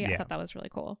Jesse. I thought that was really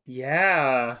cool.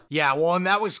 Yeah. Yeah, well, and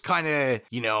that was kind of,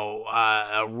 you know,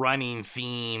 a running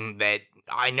theme that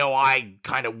I know I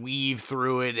kind of weave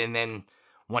through it, and then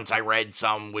once I read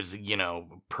some was, you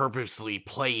know, purposely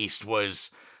placed,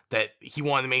 was that he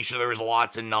wanted to make sure there was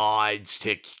lots of nods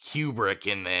to Kubrick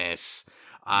in this.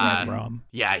 Red rum.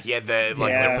 Yeah, he had the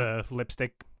like the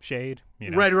lipstick shade.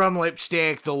 You know? Red rum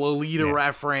lipstick, the Lolita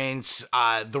reference,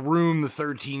 the room the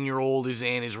 13-year-old is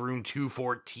in is room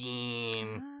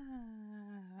 214.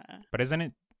 But isn't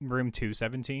it room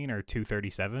 217 or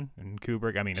 237 in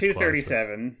Kubrick? I mean, it's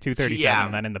 237. 237, Yeah.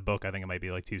 and then in the book, I think it might be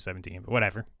like 217, but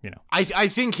whatever, you know. I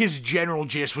think his general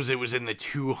gist was it was in the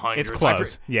 200s. It's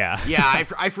close, yeah. Yeah,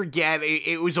 I forget.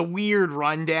 It was a weird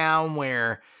rundown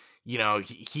where, you know,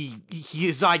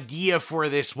 his idea for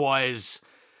this was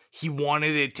he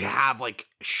wanted it to have like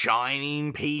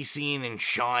shining pacing and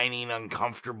shining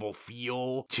uncomfortable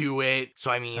feel to it. So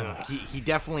I mean, he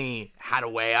definitely had a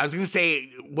way. I was gonna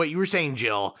say what you were saying,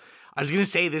 Jill. I was gonna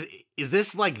say this. Is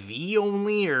this like the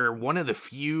only or one of the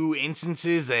few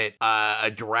instances that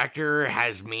a director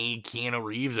has made Keanu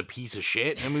Reeves a piece of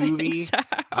shit in a movie?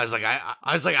 I was like,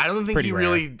 I don't think Pretty he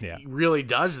rare. really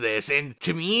does this. And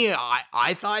to me,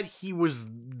 I thought he was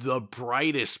the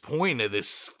brightest point of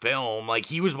this film. Like,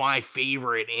 he was my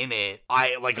favorite in it.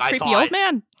 Creepy old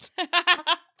man.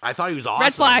 I thought he was awesome.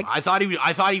 Red flag. I thought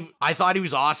he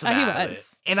was awesome. He at was. it.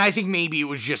 And I think maybe it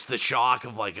was just the shock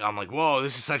of like, I'm like, whoa,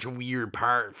 this is such a weird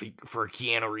part for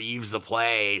Keanu Reeves to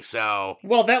play. So,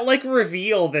 well, that like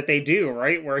reveal that they do,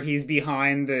 right, where he's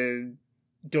behind the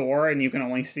door and you can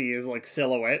only see his like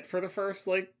silhouette for the first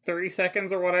like 30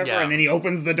 seconds or whatever, and then he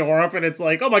opens the door up and it's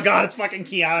like, oh my god, it's fucking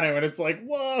Keanu, and it's like,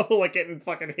 whoa, like getting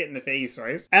fucking hit in the face,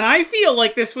 right? And I feel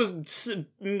like this was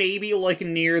maybe like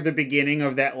near the beginning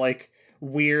of that like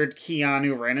weird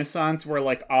Keanu renaissance where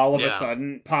like all of a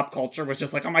sudden pop culture was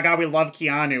just like, oh my god, we love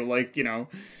Keanu, like, you know,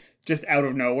 just out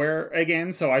of nowhere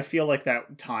again. So I feel like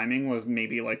that timing was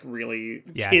maybe like really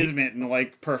kismet and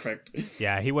like perfect.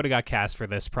 Yeah, he would have got cast for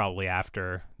this probably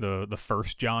after the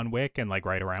first John Wick and like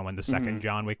right around when the second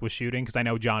John Wick was shooting, because I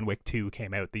know John Wick 2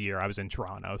 came out the year I was in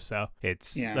Toronto, so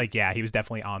it's like, yeah, he was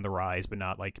definitely on the rise, but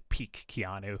not like peak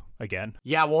Keanu again.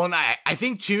 Yeah, well, and I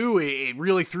think too, it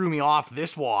really threw me off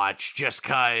this watch just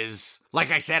because, like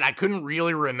I said, I couldn't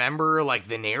really remember like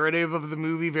the narrative of the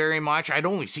movie very much. I'd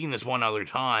only seen this one other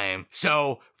time.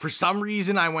 So for some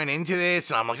reason I went into this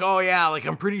and I'm like, oh yeah, like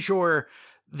I'm pretty sure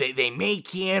they make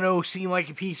Keanu seem like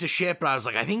a piece of shit, but I was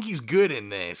like, I think he's good in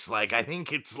this. Like, I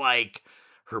think it's like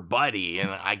her buddy.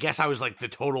 And I guess I was like the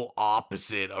total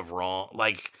opposite of wrong.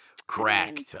 Like,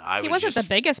 correct. He wasn't the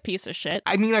biggest piece of shit.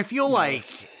 I mean, I feel like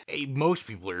most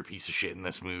people are a piece of shit in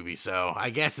this movie, so I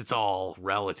guess it's all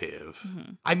relative.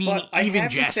 Mm-hmm. I mean, but even I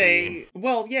have Jessie. To say,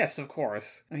 well, yes, of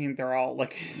course. I mean, they're all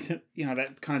like,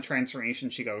 that kind of transformation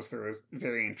she goes through is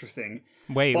very interesting.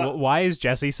 Wait, why is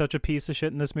Jessie such a piece of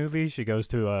shit in this movie? She goes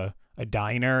to a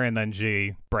diner and then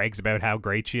she brags about how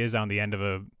great she is on the end of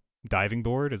a diving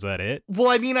board. Is that it? Well,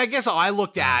 I mean, I guess I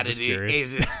looked at it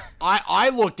as I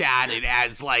looked at it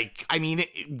as like, I mean,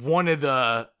 one of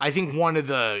the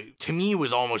to me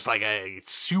was almost like a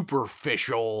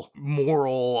superficial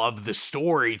moral of the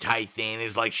story type thing,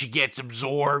 is like she gets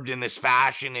absorbed in this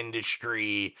fashion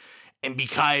industry, and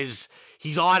because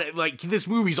this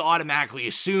movie's automatically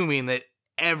assuming that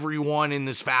everyone in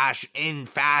this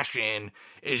fashion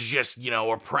is just,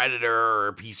 a predator or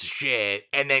a piece of shit.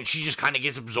 And then she just kind of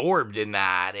gets absorbed in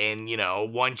that. And,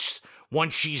 once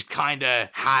she's kind of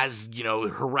has,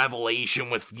 her revelation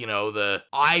with,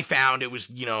 I found it was,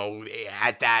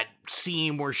 at that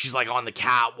scene where she's like on the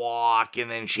catwalk and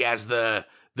then she has the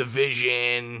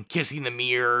vision kissing the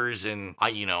mirrors. And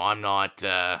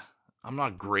I'm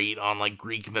not great on like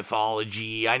Greek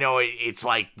mythology. I know it's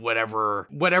like whatever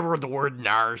the word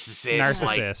narcissist.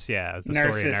 Like, yeah. The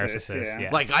story of Narcissus.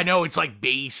 Yeah. Like, I know it's like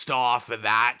based off of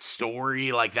that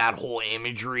story, like that whole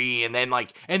imagery, and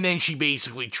then she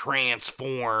basically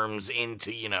transforms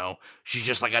into, she's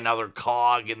just like another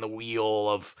cog in the wheel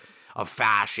of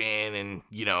fashion, and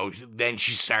then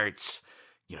she starts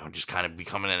just kind of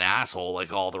becoming an asshole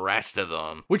like all the rest of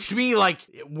them. Which to me, like,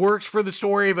 it works for the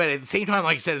story, but at the same time,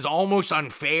 like I said, it's almost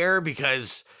unfair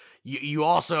because you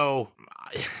also...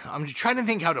 I'm just trying to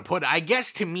think how to put it. I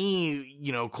guess to me,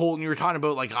 Colton, you were talking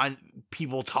about, like, on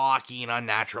people talking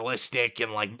unnaturalistic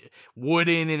and, like,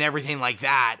 wooden and everything like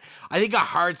that. I think a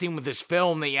hard thing with this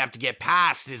film that you have to get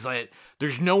past is that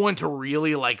there's no one to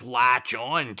really, like, latch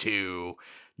on to.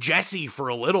 Jessie for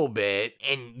a little bit,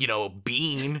 and,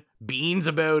 Bean's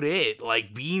about it.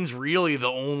 Like, Bean's really the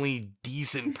only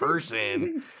decent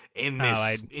person in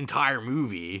this entire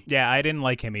movie. Yeah, I didn't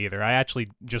like him either. I actually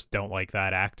just don't like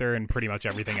that actor in pretty much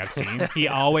everything I've seen. He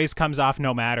always comes off,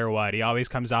 no matter what, he always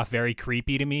comes off very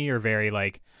creepy to me, or very,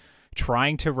 like,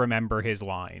 trying to remember his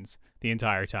lines the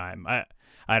entire time.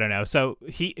 I don't know. So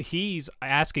he's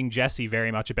asking Jessie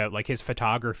very much about, like, his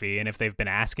photography, and if they've been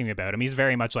asking about him, he's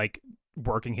very much, like,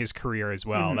 working his career as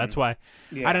well. That's why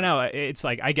I don't know, it's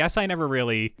like, I guess I never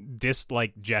really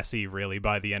disliked Jessie really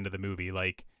by the end of the movie.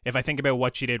 Like, if I think about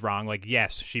what she did wrong, like,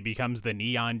 yes, she becomes the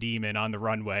neon demon on the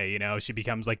runway, she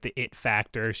becomes like the it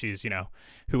factor, she's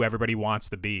who everybody wants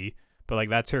to be, but like,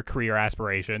 that's her career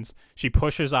aspirations. She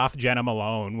pushes off Jenna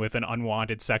Malone with an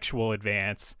unwanted sexual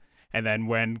advance, and then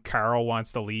when Carl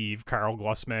wants to leave, Carl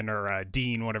Glussman, or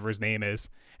Dean, whatever his name is,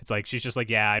 it's like, she's just like,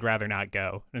 yeah, I'd rather not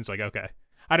go. And it's like, okay,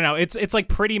 I don't know. It's like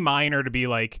pretty minor to be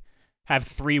like, have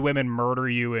 3 women murder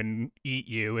you and eat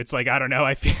you. It's like, I don't know.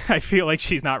 I feel like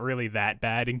she's not really that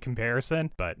bad in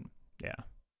comparison. But yeah.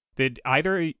 Did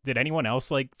anyone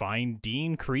else like find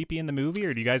Dean creepy in the movie,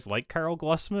 or do you guys like Carl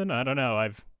Glussman? I don't know.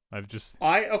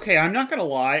 I'm not gonna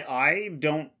lie.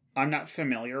 I'm not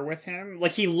familiar with him.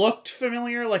 Like, he looked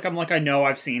familiar. Like, I know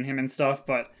I've seen him and stuff,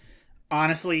 but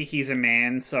honestly, he's a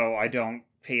man, so I don't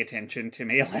pay attention to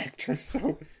male actors,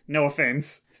 so no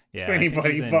offense to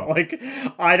anybody, but like,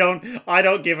 I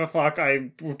don't give a fuck.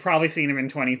 I've probably seen him in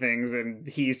 20 things, and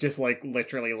he's just like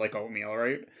literally like oatmeal,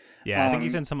 right? Yeah, I think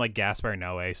he's in some like Gaspar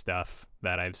Noé stuff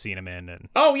that I've seen him in. And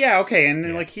oh yeah, okay,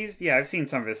 and like I've seen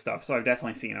some of his stuff, so I've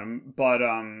definitely seen him. But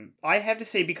I have to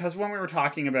say, because when we were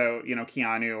talking about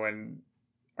Keanu and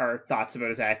our thoughts about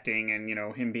his acting and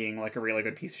him being like a really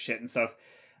good piece of shit and stuff,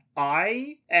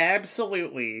 I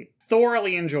absolutely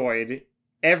thoroughly enjoyed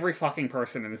every fucking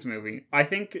person in this movie. I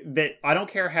think that, I don't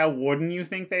care how wooden you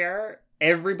think they are,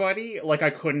 everybody, like, I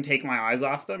couldn't take my eyes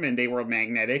off them, and they were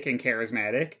magnetic and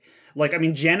charismatic. Like, I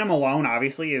mean, Jenna Malone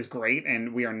obviously is great,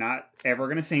 and we are not ever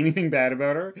going to say anything bad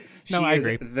about her. I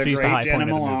agree. She's the high point of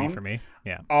the movie for me.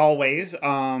 Yeah. Always.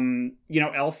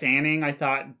 Elle Fanning, I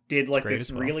thought, did like great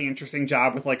this really interesting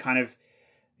job with like kind of,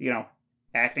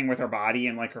 acting with her body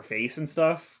and like her face and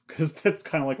stuff, because that's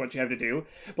kind of like what you have to do.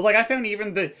 But like, I found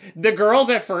even the girls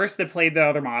at first that played the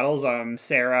other models,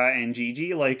 Sarah and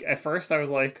Gigi, like at first I was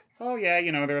like, oh yeah,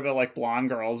 they're the like blonde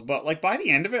girls, but like by the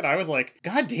end of it I was like,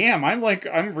 god damn, I'm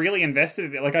really invested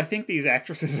in it. Like, I think these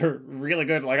actresses are really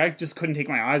good. Like, I just couldn't take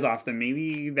my eyes off them.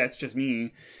 Maybe that's just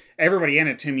me. Everybody in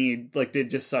it, to me, like, did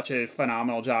just such a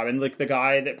phenomenal job. And like the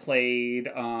guy that played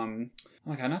Oh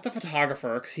my god, not the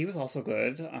photographer, because he was also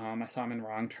good. I saw him in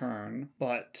Wrong Turn,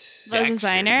 but... The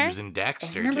designer? He was in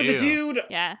Dexter, remember too. the dude?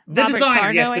 Yeah. The Robert designer,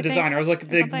 Sarno, yes, the I think, designer. I was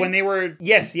like, when they were...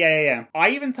 Yes, yeah. I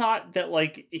even thought that,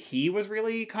 like, he was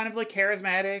really kind of, like,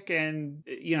 charismatic and,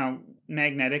 you know,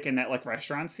 magnetic in that, like,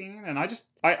 restaurant scene. And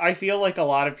I feel like a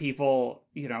lot of people,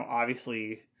 you know,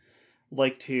 obviously...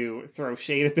 like to throw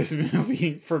shade at this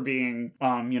movie for being,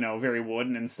 you know, very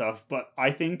wooden and stuff. But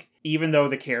I think even though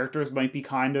the characters might be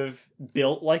kind of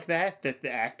built like that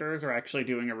the actors are actually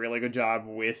doing a really good job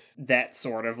with that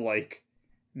sort of like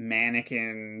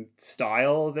mannequin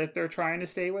style that they're trying to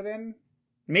stay within.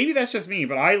 Maybe that's just me,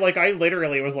 but I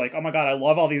literally was like, oh my god, I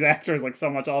love all these actors like so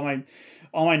much. All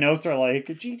my notes are like,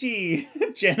 Gigi,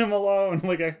 Jenna Malone,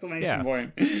 like exclamation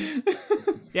point.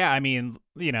 Yeah, I mean,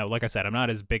 you know, like I said, I'm not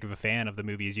as big of a fan of the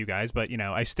movie as you guys, but, you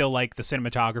know, I still like the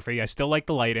cinematography. I still like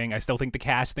the lighting. I still think the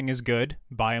casting is good,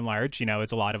 by and large. You know,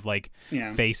 it's a lot of, like,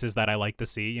 faces that I like to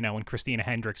see. You know, when Christina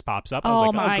Hendricks pops up, I was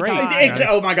like, oh, great. God.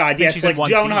 Oh, my God, yes, like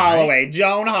Joan Holloway. Right?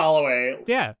 Joan Holloway.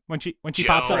 Yeah, when she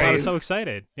pops up, I was so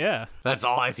excited. Yeah. That's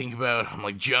all I think about. I'm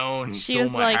like, Joan, she stole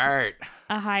was my heart.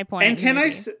 A high point. And can I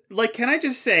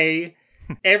just say...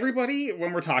 everybody,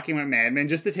 when we're talking about Mad Men,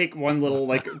 just to take one little,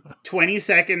 like,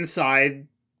 20-second side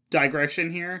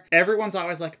digression here, everyone's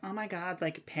always like, oh my god,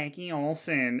 like, Peggy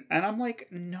Olson. And I'm like,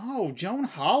 no, Joan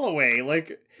Holloway.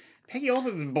 Like, Peggy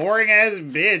Olson's boring-ass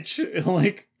bitch.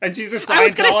 Like, and she's a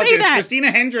Scientologist.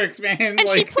 Christina Hendricks, man. And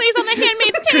like, she plays on The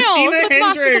Handmaid's Tale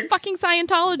with a fucking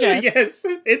Scientologist. Yes.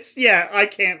 I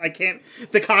can't.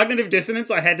 The cognitive dissonance,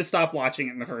 I had to stop watching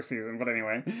it in the first season. But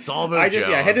anyway. It's all about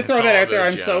Joan. I had to throw that out there.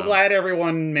 I'm so glad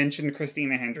everyone mentioned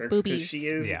Christina Hendricks, because she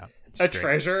is... a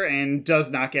treasure and does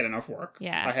not get enough work.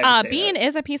 Yeah. Bean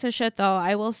is a piece of shit, though.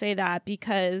 I will say that,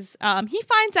 because he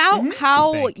finds out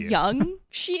how young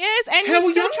she is, and he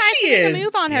still tries to make a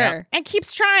move on her and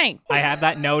keeps trying. I have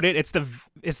that noted. It's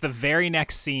the very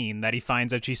next scene that he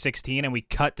finds out she's 16, and we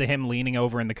cut to him leaning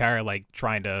over in the car, like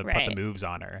trying to put the moves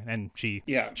on her, and she,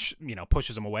 you know,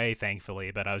 pushes him away,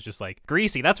 thankfully. But I was just like,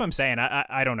 greasy. That's what I'm saying.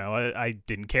 I don't know. I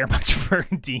didn't care much for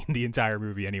Dean the entire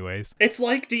movie, anyways. It's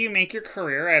like, do you make your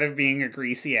career out of being a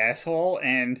greasy asshole,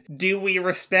 and do we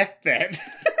respect that?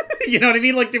 You know what I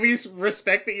mean? Like, do we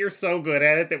respect that you're so good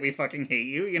at it that we fucking hate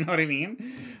you? You know what I mean?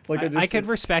 Like, I could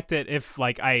respect it if,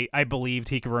 like, I believed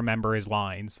he could remember his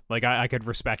lines. Like, I could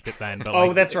respect it then. But,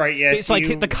 like, that's right, yes. It's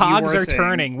like the cogs are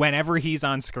turning whenever he's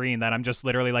on screen, that I'm just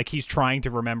literally, like, he's trying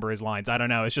to remember his lines. I don't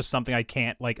know. It's just something I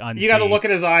can't, like, unsee. You gotta look at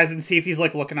his eyes and see if he's,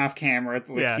 like, looking off camera at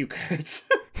the cue cards.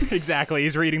 Exactly.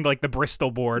 He's reading, like, the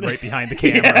Bristol board right behind the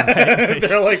camera. Right?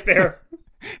 They're, like, there.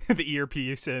 The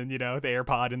earpiece and, you know, the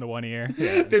AirPod in the one ear.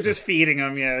 Yeah, they're just feeding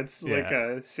him. It's like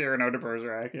a Cyrano de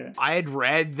Bergerac. Yeah. I had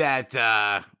read that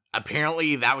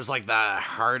apparently that was like the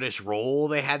hardest role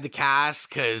they had to cast,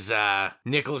 because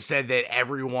Nicholas said that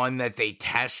everyone that they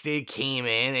tested came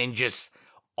in and just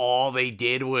all they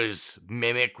did was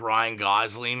mimic Ryan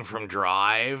Gosling from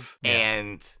Drive.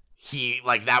 And he,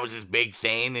 like, that was his big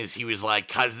thing, is he was like,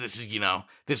 cause this is, you know,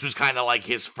 this was kind of like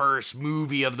his first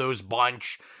movie of those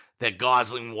bunch that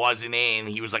Gosling wasn't in.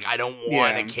 He was like, I don't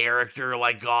want a character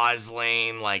like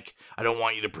Gosling. Like, I don't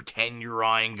want you to pretend you're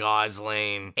Ryan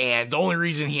Gosling. And the only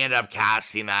reason he ended up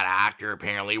casting that actor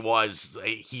apparently was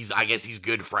I guess he's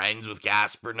good friends with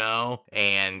Gaspar Noé.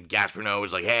 And Gaspar Noé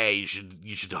was like, hey,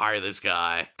 you should hire this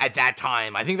guy. At that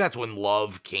time, I think that's when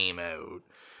Love came out.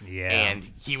 Yeah. And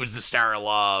he was the star of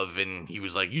Love, and he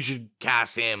was like, you should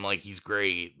cast him, like, he's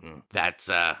great. And that's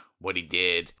what he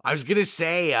did. I was gonna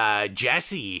say,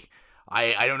 Jesse,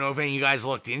 I don't know if any of you guys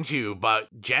looked into, but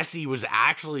Jesse was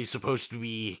actually supposed to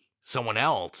be someone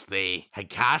else. They had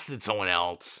casted someone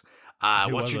else.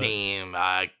 What's your name?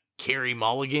 Carey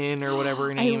Mulligan or whatever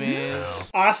her name is.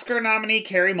 Oscar nominee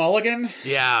Carey Mulligan?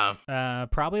 Yeah.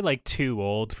 Probably like too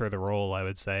old for the role, I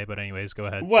would say. But anyways, go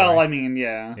ahead. Well, Sorry. I mean,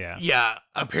 yeah. Yeah.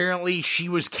 Apparently she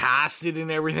was casted and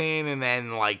everything, and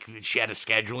then like she had a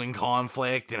scheduling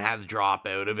conflict and had to drop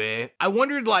out of it. I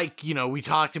wondered, like, you know, we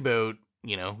talked about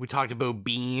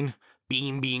Bean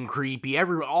being creepy.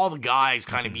 All the guys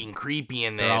kind of being creepy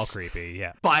in this. They're all creepy,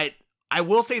 yeah. But I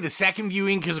will say the second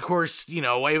viewing, because of course, you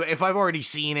know, if I've already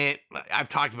seen it, I've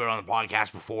talked about it on the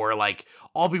podcast before, like,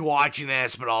 I'll be watching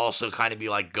this, but I'll also kind of be,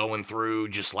 like, going through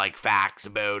just, like, facts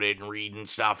about it and reading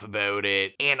stuff about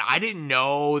it. And I didn't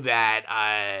know that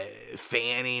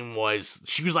Fanning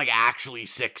she was, like, actually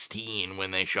 16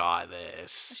 when they shot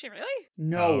this. Is she really?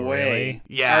 No way. Really?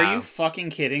 Yeah. Are you fucking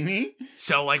kidding me?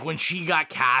 So, like, when she got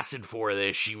casted for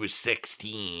this, she was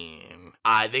 16.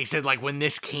 They said, like, when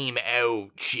this came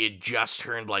out, she had just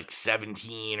turned like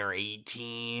 17 or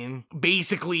 18.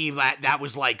 Basically, that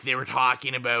was like they were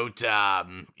talking about,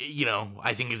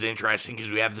 I think is interesting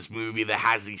because we have this movie that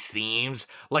has these themes.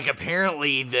 Like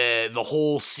apparently the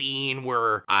whole scene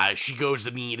where she goes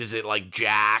to meet, is it like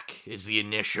Jack is the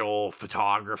initial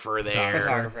photographer there?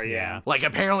 Photographer, yeah. Like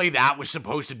apparently that was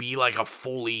supposed to be like a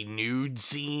fully nude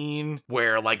scene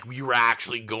where like we were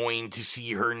actually going to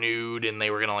see her nude and they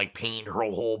were gonna like paint her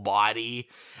whole body.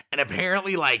 And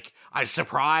apparently, like, I was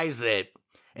surprised that,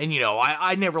 and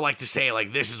I never like to say,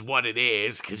 like, this is what it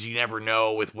is, because you never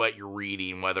know with what you're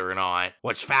reading whether or not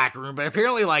what's factoring. But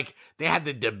apparently, like, they had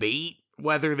the debate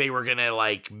whether they were gonna,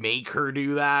 like, make her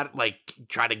do that, like,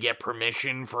 try to get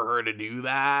permission for her to do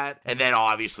that. And then,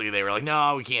 obviously, they were like,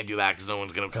 no, we can't do that because no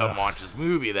one's gonna come watch this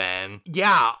movie then.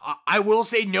 Yeah, I will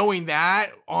say, knowing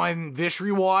that, on this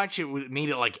rewatch, it made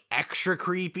it, like, extra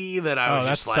creepy that I was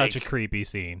just like... Oh, that's such a creepy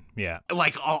scene, yeah.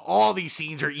 Like, all these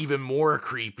scenes are even more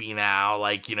creepy now,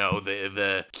 like,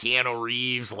 the Keanu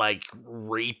Reeves, like,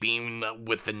 raping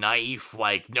with the knife,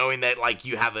 like, knowing that, like,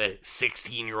 you have a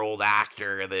 16-year-old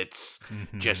actor that's...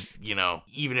 Mm-hmm. Just,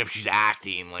 even if she's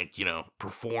acting, like,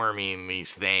 performing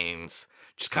these things,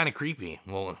 just kind of creepy.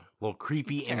 Little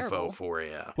creepy info for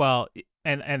you. Well,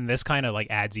 and this kind of, like,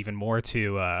 adds even more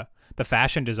to the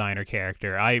fashion designer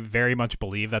character. I very much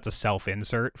believe that's a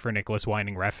self-insert for Nicholas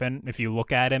Winding Refn. If you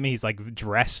look at him, he's, like,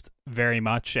 dressed very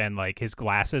much, and, like, his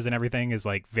glasses and everything is,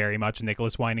 like, very much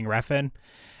Nicholas Winding Refn. And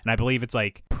I believe it's,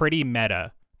 like, pretty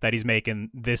meta that he's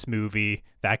making this movie.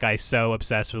 That guy's so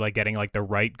obsessed with, like, getting, like, the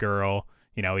right girl.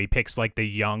 He picks, like, the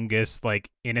youngest,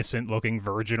 like, innocent-looking,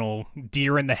 virginal,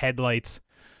 deer in the headlights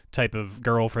type of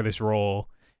girl for this role.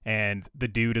 And the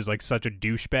dude is, like, such a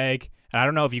douchebag. And I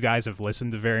don't know if you guys have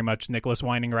listened to very much Nicholas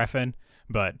Winding Refn,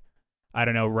 but I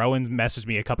don't know. Rowan messaged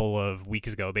me a couple of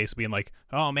weeks ago basically being like,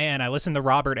 oh, man, I listened to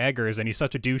Robert Eggers, and he's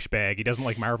such a douchebag. He doesn't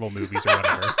like Marvel movies or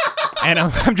whatever. And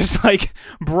I'm just like,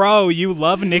 bro, you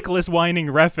love Nicholas Winding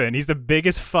Refn. He's the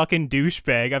biggest fucking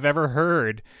douchebag I've ever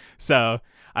heard. So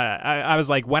I was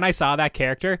like, when I saw that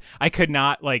character, I could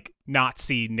not, like, not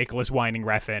see Nicholas Winding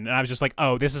Refn. And I was just like,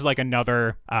 oh, this is like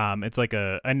another, it's like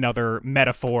another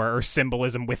metaphor or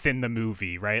symbolism within the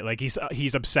movie, right? Like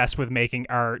he's obsessed with making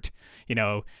art,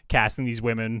 casting these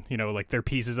women, like they're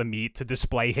pieces of meat to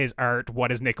display his art.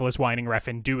 What is Nicholas Winding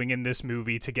Refn doing in this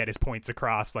movie to get his points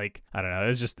across? Like, I don't know. It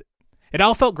was just... It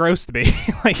all felt gross to me.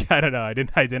 Like, I don't know. I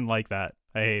didn't like that.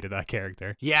 I hated that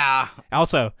character. Yeah.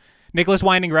 Also, Nicholas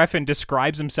Winding Refn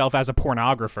describes himself as a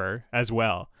pornographer as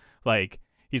well. Like,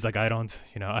 he's like, I don't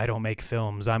make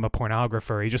films. I'm a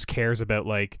pornographer. He just cares about,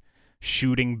 like,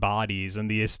 shooting bodies and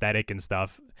the aesthetic and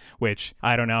stuff, which,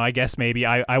 I don't know, I guess maybe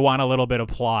I want a little bit of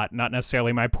plot, not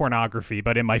necessarily my pornography,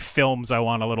 but in my films I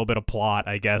want a little bit of plot,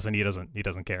 I guess, and he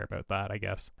doesn't care about that, I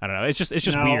guess. I don't know, it's just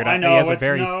weird. I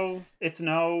know, it's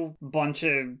no bunch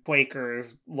of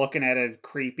Quakers looking at a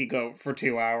creepy goat for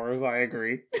 2 hours, I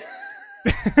agree.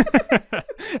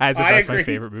 As if that's my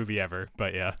favorite movie ever,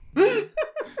 but yeah.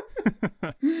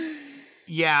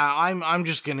 Yeah, I'm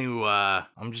just gonna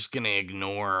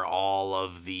ignore all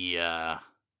of the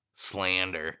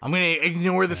slander. I'm gonna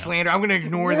ignore the slander. I'm gonna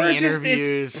ignore the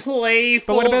interviews. It's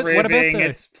playful ribbing.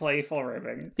 It's playful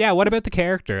ribbing. Yeah, what about the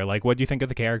character? Like, what do you think of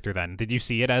the character then? Did you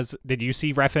see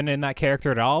Refn in that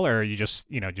character at all, or you just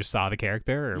saw the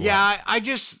character? Or yeah, what? I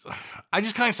just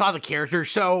kind of saw the character.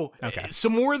 So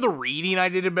some more of the reading I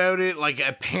did about it, like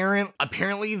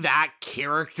apparently that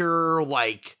character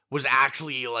like was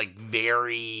actually like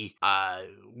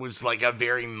was like a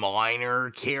very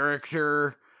minor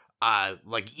character.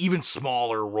 Like even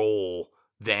smaller role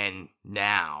than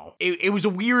now. It was a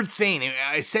weird thing.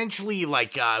 Essentially,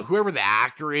 like whoever the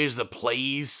actor is that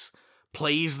plays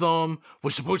them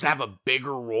was supposed to have a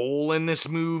bigger role in this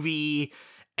movie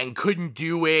and couldn't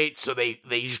do it, so they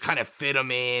just kind of fit him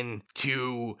in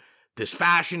to this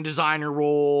fashion designer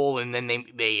role, and then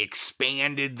they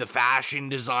expanded the fashion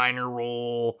designer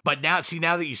role. But now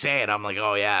that you say it, I'm like,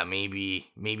 oh yeah, maybe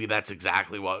that's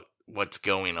exactly what's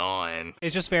going on.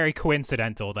 It's just very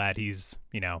coincidental that he's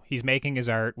making his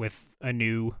art with a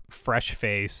new, fresh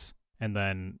face, and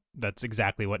then that's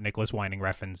exactly what Nicholas Winding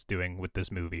Refn's doing with this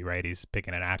movie, right? He's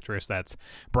picking an actress that's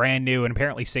brand new and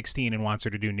apparently 16 and wants her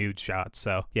to do nude shots.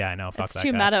 So yeah, I know, fuck that guy.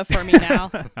 It's too meta for me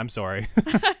now. I'm sorry.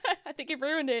 I think you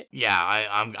ruined it. Yeah,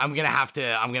 I'm gonna have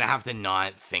to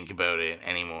not think about it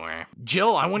anymore.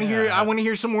 Jill, I want to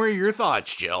hear some more of your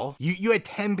thoughts. Jill, you had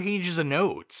 10 pages of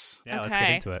notes. Yeah, let's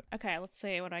get into it. Okay, let's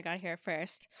see what I got here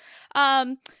first.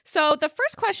 So the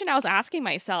first question I was asking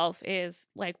myself is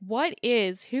like,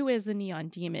 who is the neon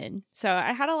demon? So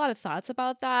I had a lot of thoughts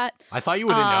about that. I thought you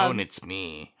would have known it's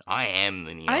me. I am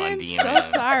the neon I am demon. so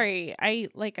sorry. I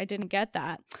didn't get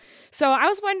that. So I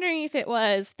was wondering if it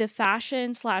was the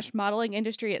fashion/modeling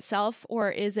industry itself, or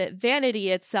is it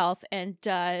vanity itself? And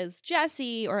does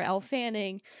Jessie or Elle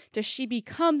Fanning, does she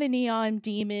become the neon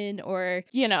demon, or,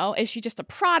 is she just a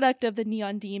product of the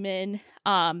neon demon?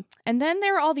 And then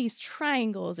there were all these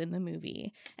triangles in the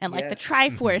movie and the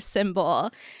Triforce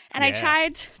symbol. And I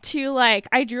tried to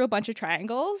I drew a bunch of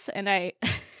triangles, and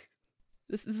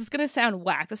This is going to sound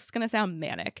whack. This is going to sound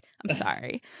manic. I'm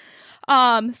sorry.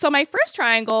 So my first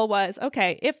triangle was,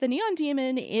 okay, if the neon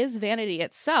demon is vanity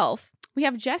itself, we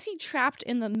have Jessie trapped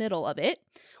in the middle of it.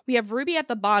 We have Ruby at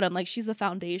the bottom, she's the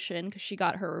foundation because she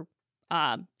got her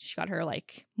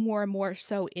more and more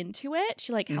so into it.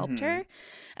 She helped her.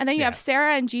 And then you have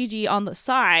Sarah and Gigi on the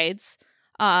sides,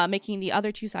 making the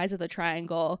other two sides of the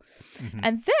triangle.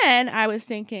 And then I was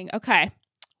thinking, okay,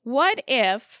 what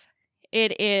if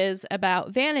it is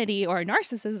about vanity or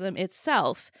narcissism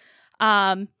itself?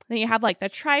 Then you have the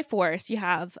Triforce. You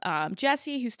have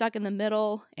Jessie, who's stuck in the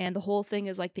middle, and the whole thing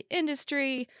is the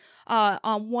industry.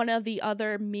 On one of the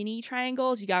other mini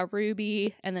triangles, you got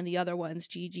Ruby, and then the other one's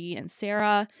Gigi and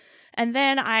Sarah. And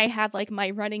then I had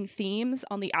my running themes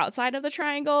on the outside of the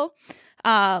triangle,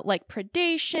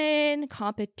 predation,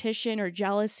 competition, or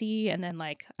jealousy, and then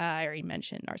I already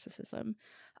mentioned narcissism.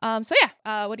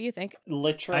 What do you think?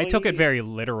 Literally, I took it very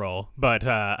literal, but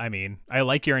I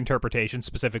like your interpretation,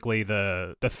 specifically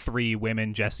the three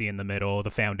women, Jessie in the middle,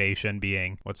 the foundation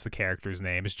being, what's the character's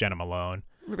name? It's Jenna Malone.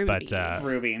 Ruby. But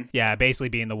Ruby. Yeah, basically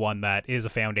being the one that is a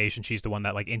foundation. She's the one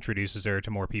that introduces her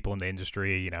to more people in the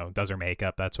industry, does her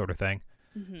makeup, that sort of thing.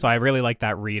 So I really like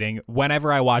that reading.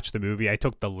 Whenever I watch the movie, I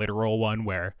took the literal one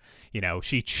where,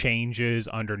 she changes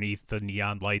underneath the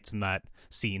neon lights in that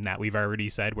scene that we've already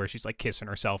said, where she's kissing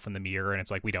herself in the mirror, and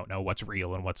it's we don't know what's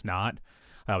real and what's not.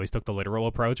 I always took the literal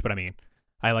approach, but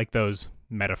I like those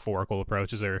metaphorical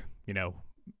approaches, or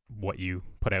what you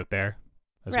put out there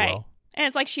as well.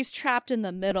 And it's she's trapped in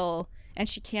the middle and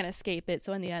she can't escape it,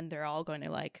 so in the end they're all going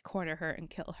to corner her and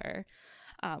kill her,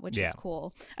 which is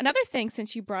cool. Another thing,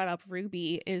 since you brought up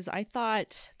Ruby, is I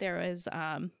thought there was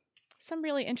some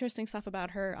really interesting stuff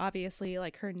about her. Obviously,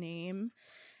 her name.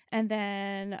 And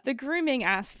then the grooming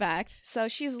aspect. So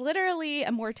she's literally a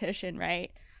mortician,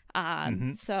 right?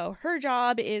 So her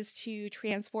job is to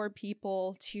transform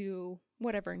people to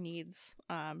whatever needs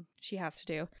she has to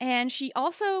do. And she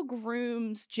also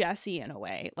grooms Jessie in a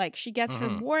way. She gets her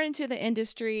more into the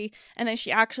industry, and then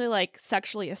she actually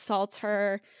sexually assaults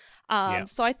her.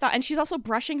 So I thought, and she's also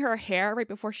brushing her hair right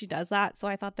before she does that. So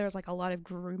I thought there was a lot of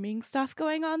grooming stuff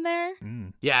going on there.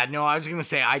 Yeah, no, I was gonna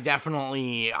say I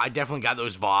definitely got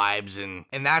those vibes,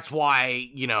 and that's why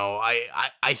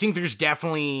I think there's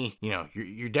definitely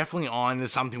you're definitely on to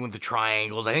something with the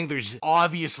triangles. I think there's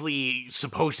obviously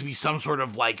supposed to be some sort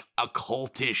of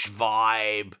occultish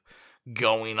vibe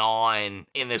going on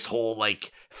in this whole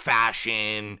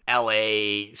fashion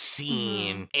LA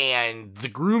scene. And the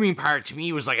grooming part to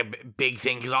me was a big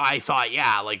thing, because I thought,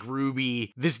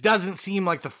 Ruby, this doesn't seem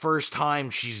like the first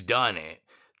time she's done it.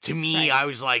 To me, I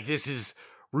was this is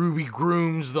Ruby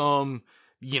grooms them,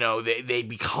 they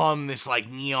become this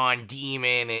neon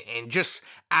demon, and just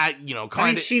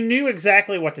she knew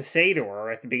exactly what to say to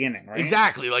her at the beginning, right?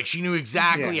 Exactly. She knew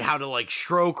exactly how to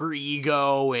stroke her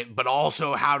ego, but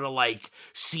also how to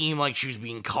seem like she was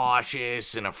being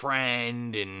cautious and a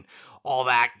friend and all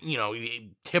that,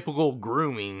 typical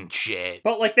grooming shit.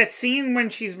 But that scene when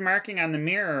she's marking on the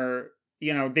mirror,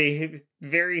 they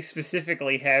very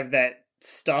specifically have that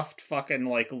stuffed fucking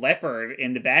leopard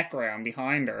in the background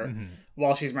behind her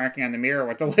while she's marking on the mirror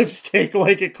with the lipstick.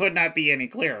 It could not be any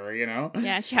clearer,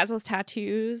 Yeah, she has those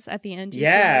tattoos at the end.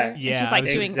 Yeah.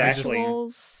 She's doing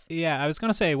rituals. Yeah, I was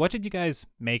gonna say, what did you guys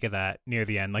make of that near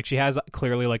the end? She has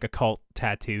clearly occult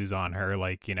tattoos on her,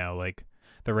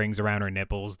 the rings around her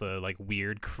nipples, the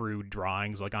weird crude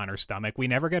drawings on her stomach. We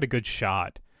never get a good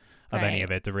shot of any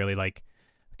of it to really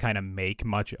kind of make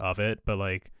much of it, but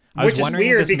which is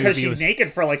weird because she's naked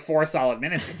for 4 solid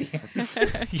minutes at the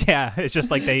end. Yeah, it's just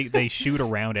they shoot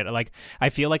around it. I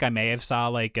feel I may have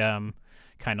saw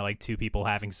kind of two people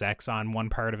having sex on one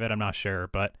part of it. I'm not sure,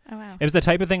 but it was the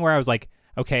type of thing where I was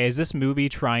okay, is this movie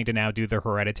trying to now do the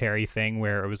Hereditary thing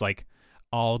where it was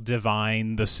all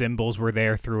divine, the symbols were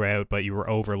there throughout, but you were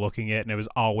overlooking it, and it was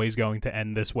always going to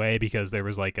end this way because there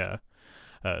was a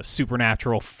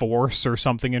supernatural force or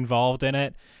something involved in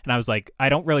it. And I was I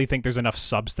don't really think there's enough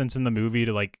substance in the movie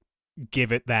to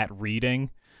give it that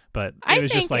reading. But I it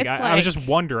was just think like, it's I was just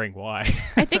wondering why.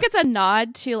 I think it's a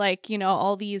nod to, like, you know,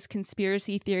 all these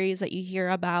conspiracy theories that you hear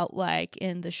about, like,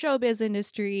 in the showbiz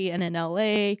industry and in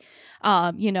LA.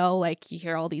 You know, like, you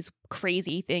hear all these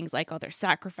crazy things like, oh, they're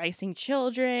sacrificing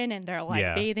children and they're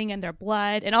like bathing in their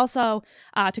blood. And also,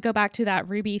 to go back to that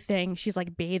Ruby thing, she's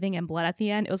like bathing in blood at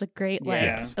the end. It was a great,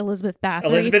 like, Elizabeth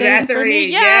Bathory thing for me.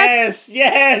 Yes.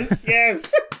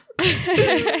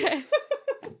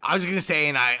 I was gonna say,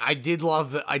 and I did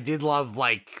love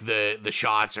like the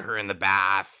shots of her in the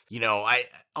bath. You know,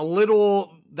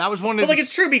 that was one of like,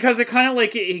 it's true because it kind of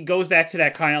like it goes back to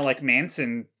that kind of like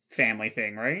Manson family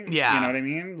thing, right? Yeah, you know what I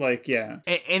mean? Like, yeah.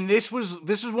 And this was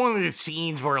one of the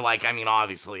scenes where, like, I mean,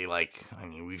 obviously, like, I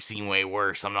mean, we've seen way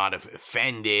worse. I'm not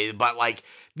offended, but like,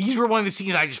 these were one of the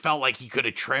scenes I just felt like he could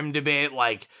have trimmed a bit.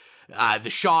 Like, the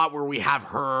shot where we have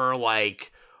her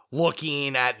like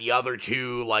looking at the other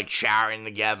two, like, showering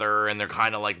together, and they're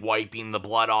kind of, like, wiping the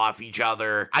blood off each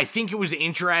other. I think it was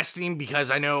interesting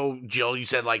because I know, Jill, you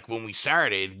said, like, when we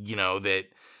started, you know, that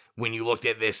when you looked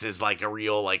at this as, like, a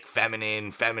real, like,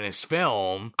 feminist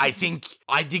film, I think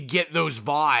I did get those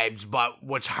vibes, but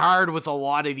what's hard with a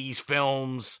lot of these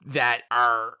films that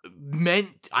are meant,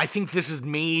 I think this is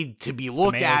made to be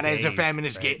looked at as a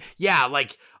feminist gaze. Yeah,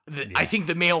 like, I think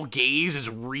the male gaze is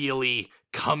really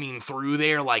coming through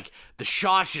there. Like, the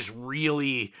shot's just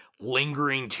really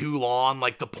lingering too long.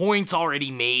 Like, the point's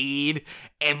already made,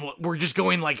 and we're just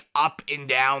going, like, up and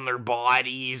down their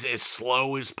bodies as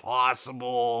slow as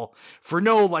possible for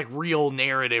no, like, real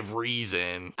narrative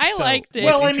reason. I liked it.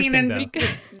 Well, I mean,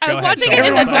 I was watching it in the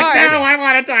everyone's dark. like, no, I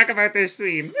want to talk about this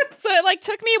scene. So it, like,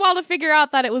 took me a while to figure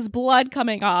out that it was blood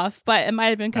coming off, but it might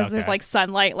have been because there's, like,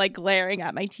 sunlight, like, glaring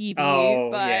at my TV.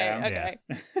 Oh, but, yeah.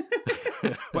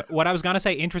 Okay. What I was going to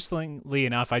say, interestingly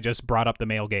enough, I just brought up the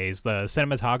male gaze. The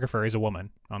cinematographer is a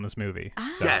woman on this movie.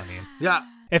 So, yes. I mean, yeah.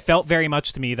 It felt very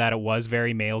much to me that it was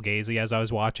very male gazy as I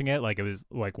was watching it. Like, it was,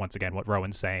 like, once again, what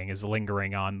Rowan's saying is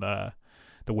lingering on the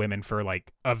women for,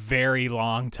 like, a very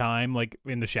long time, like,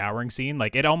 in the showering scene.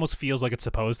 Like, it almost feels like it's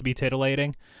supposed to be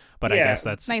titillating, but I guess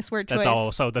that's nice word that's choice.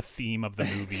 also the theme of the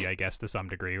movie, I guess, to some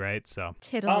degree, right? So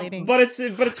titillating. But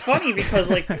it's funny because,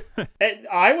 like,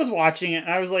 I was watching it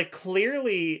and I was like,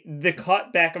 clearly the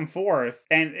cut back and forth,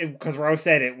 and because Rose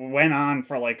said it went on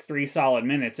for like 3 solid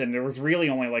minutes and there was really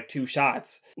only like 2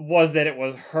 shots, was that it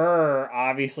was her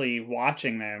obviously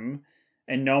watching them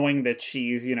and knowing that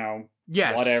she's, you know,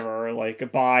 whatever, like a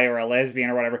bi or a lesbian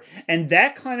or whatever. And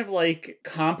that kind of, like,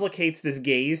 complicates this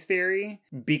gaze theory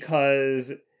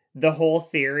because the whole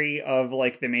theory of,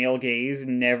 like, the male gaze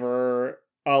never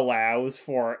allows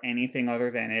for anything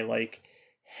other than a, like,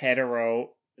 hetero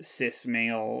cis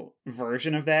male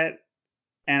version of that.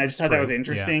 And I just thought that was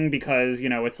interesting because, you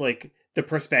know, it's like the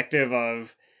perspective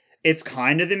of, it's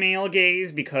kind of the male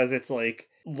gaze because it's like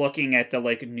looking at the,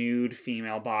 like, nude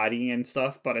female body and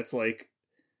stuff, but it's like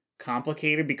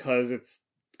complicated because it's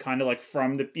kind of like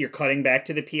you're cutting back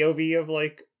to the POV of,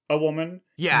 like, a woman.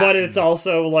 Yeah. But it's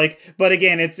also like, but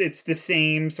again, it's the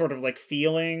same sort of, like,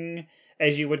 feeling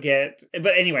as you would get.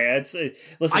 But anyway, it's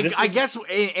listen. I guess,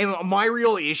 and my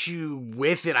real issue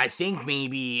with it, I think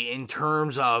maybe in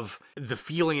terms of the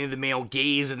feeling of the male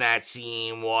gaze in that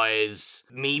scene was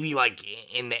maybe like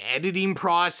in the editing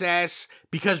process,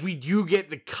 because we do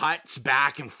get the cuts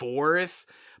back and forth,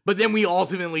 but then we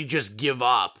ultimately just give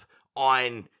up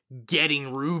on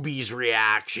getting Ruby's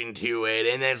reaction to it,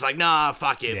 and then it's like, nah,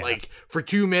 fuck it. Like, for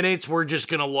 2 minutes, we're just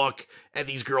gonna look at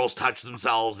these girls touch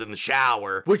themselves in the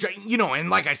shower, which, you know, and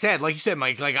like I said, like you said,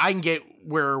 Mike, like, I can get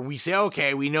where we say,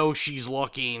 okay, we know she's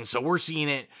looking, so we're seeing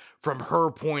it from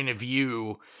her point of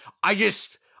view. I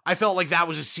felt like that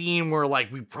was a scene where,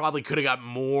 like, we probably could have got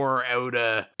more out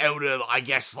of, I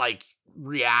guess, like,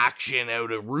 reaction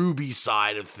out of Ruby's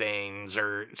side of things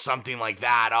or something like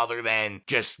that, other than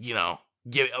just, you know,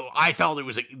 I felt it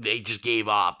was like they just gave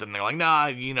up and they're like, nah,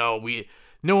 you know,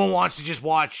 no one wants to just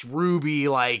watch Ruby,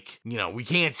 like, you know, we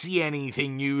can't see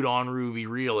anything nude on Ruby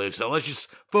really, so let's just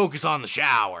focus on the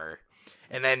shower.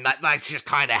 And then that's just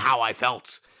kind of how I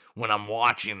felt when I'm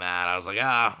watching that. I was like,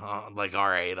 like, all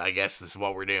right, I guess this is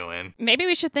what we're doing. Maybe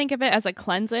we should think of it as a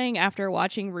cleansing after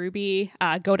watching Ruby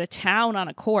go to town on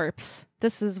a corpse.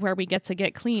 This is where we get to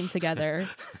get clean together.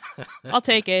 I'll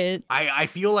take it. I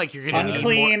feel like you're going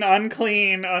to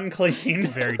unclean.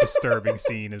 Very disturbing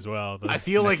scene as well. I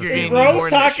feel like you're getting Rose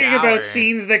talking about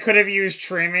scenes that could have used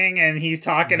trimming, and he's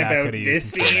talking about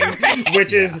this scene,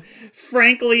 which is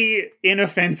frankly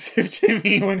inoffensive to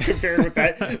me when compared with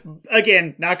that.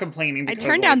 Again, not complaining. I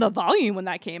turned down the volume when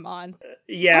that came on.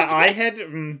 Yeah, I had,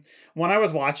 when I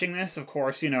was watching this, of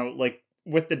course, you know, like,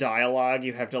 with the dialogue,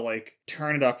 you have to like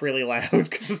turn it up really loud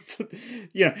because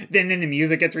then the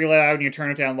music gets really loud and you turn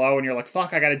it down low and you're like,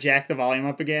 fuck, I gotta jack the volume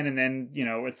up again, and then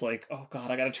it's like, oh god,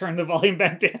 I gotta turn the volume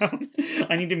back down.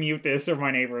 I need to mute this or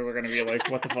my neighbors are gonna be like,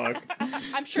 what the fuck.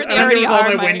 I'm sure they already all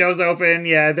are. My windows open,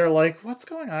 yeah, they're like, what's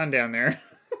going on down there?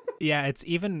 Yeah,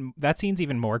 that scene's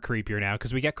even more creepier now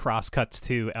because we get crosscuts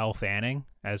to Elle Fanning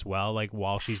as well, like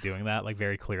while she's doing that, like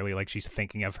very clearly, like she's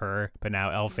thinking of her. But now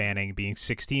Elle Fanning being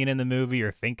 16 in the movie,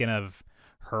 you're thinking of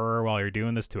her while you're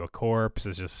doing this to a corpse.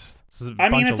 It's just,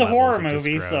 it's a horror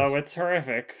movie, so it's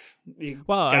horrific. You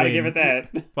gotta give it that.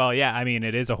 Well, yeah, I mean,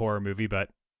 it is a horror movie, but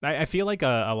I feel like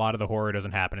a lot of the horror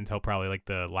doesn't happen until probably like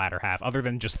the latter half, other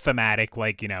than just thematic,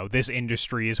 like, this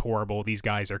industry is horrible, these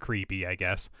guys are creepy, I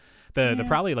guess. The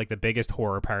probably like the biggest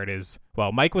horror part is,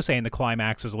 well, Mike was saying the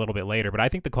climax was a little bit later, but I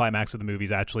think the climax of the movie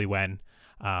is actually when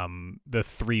the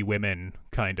three women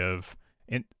kind of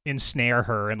ensnare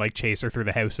her and like chase her through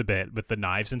the house a bit with the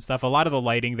knives and stuff. A lot of the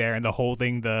lighting there and the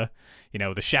holding the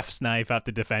chef's knife up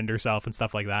to defend herself and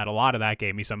stuff like that. A lot of that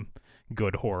gave me some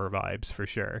good horror vibes for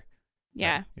sure.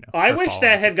 Yeah. I wish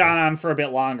that had gone on for a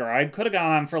bit longer. I could have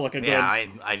gone on for like a good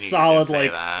I solid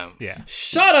like that. Yeah.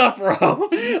 Shut up, bro.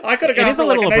 I could have gone for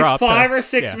like a nice 5 or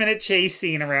 6 minute chase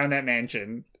scene around that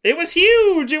mansion. It was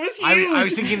huge. I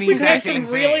was thinking the We've exact had same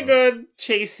some thing. really good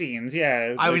chase scenes.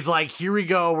 Yeah. I was like, here we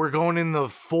go. We're going in the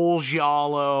full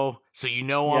giallo, so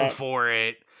I'm for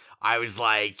it. I was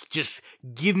like, just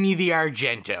give me the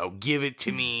Argento. Give it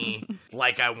to me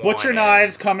like I want. Butcher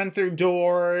knives coming through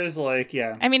doors. Like,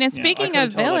 yeah. I mean, and speaking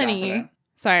of villainy...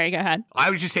 Sorry, go ahead. I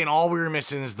was just saying all we were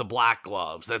missing is the black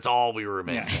gloves. That's all we were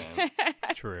missing.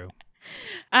 True.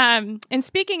 And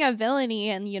speaking of villainy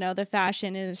and, the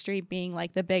fashion industry being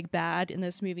like the big bad in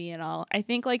this movie and all, I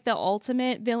think like the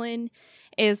ultimate villain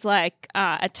is like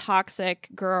a toxic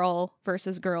girl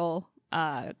versus girl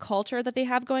culture that they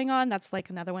have going on. That's like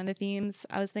another one of the themes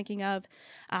I was thinking of,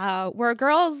 where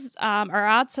girls are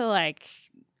out to like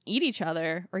eat each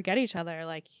other or get each other,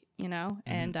 like,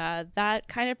 and that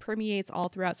kind of permeates all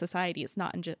throughout society. It's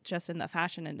not just in the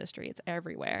fashion industry, it's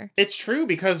everywhere. It's true,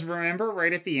 because remember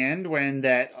right at the end when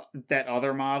that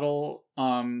other model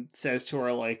says to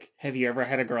her, like, have you ever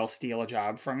had a girl steal a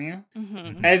job from you?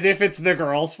 Mm-hmm. As if it's the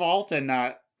girl's fault and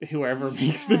not whoever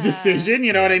makes the decision,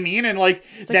 you know what I mean? And like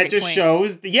that just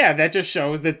shows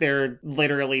that they're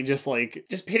literally just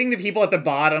pitting the people at the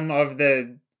bottom of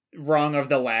the rung of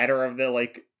the ladder of the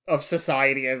like of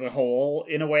society as a whole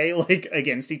in a way, like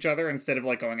against each other instead of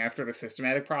like going after the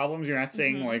systematic problems. You're not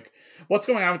saying like what's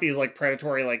going on with these like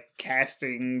predatory like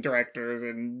casting directors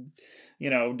and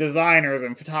designers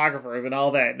and photographers and all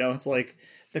that. No, it's like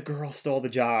the girl stole the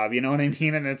job, you know what I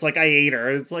mean? And it's like, I ate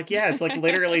her. It's like, yeah, it's like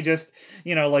literally just,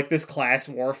 like this class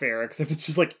warfare, except it's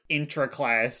just like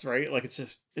intra-class, right? Like it's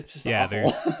just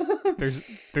awful.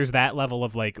 there's that level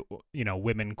of like,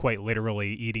 women quite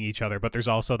literally eating each other, but there's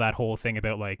also that whole thing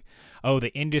about like, oh,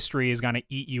 the industry is going to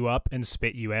eat you up and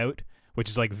spit you out, which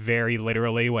is like very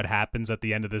literally what happens at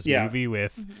the end of this movie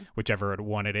with whichever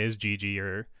one it is, Gigi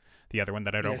or the other one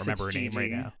that I don't remember her name right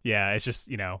now. Yeah, it's just,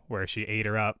 where she ate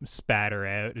her up, spat her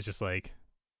out. It's just like,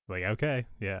 okay,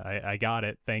 yeah, I got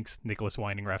it. Thanks, Nicholas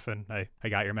Winding Refn. I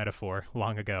got your metaphor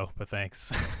long ago, but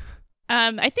thanks.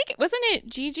 I think, wasn't it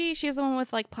Gigi? She's the one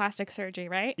with like plastic surgery,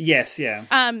 right? Yes, yeah.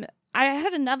 I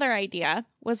had another idea,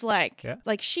 was like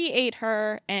she ate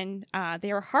her and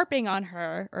they were harping on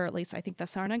her, or at least I think the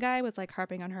Sarna guy was like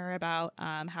harping on her about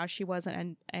how she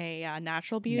wasn't a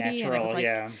natural beauty. And it was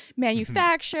like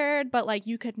manufactured, but like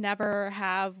you could never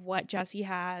have what Jessie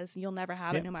has. You'll never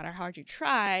have it no matter how hard you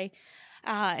try.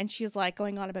 And she's like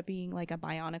going on about being like a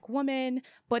bionic woman,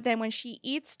 but then when she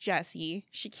eats Jessie,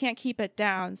 she can't keep it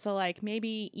down. So like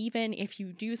maybe even if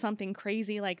you do something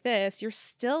crazy like this, you're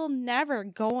still never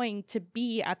going to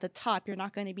be at the top. You're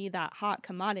not going to be that hot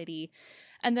commodity.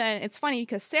 And then it's funny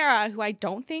because Sarah, who I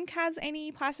don't think has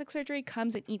any plastic surgery,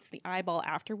 comes and eats the eyeball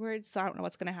afterwards. So I don't know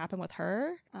what's going to happen with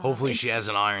her. Hopefully she has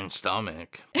an iron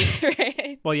stomach.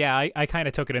 Right. Well, yeah, I kind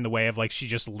of took it in the way of like she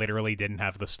just literally didn't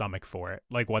have the stomach for it.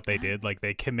 Like what they did, like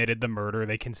they committed the murder,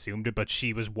 they consumed it, but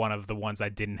she was one of the ones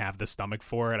that didn't have the stomach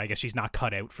for it. I guess she's not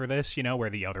cut out for this, where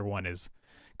the other one is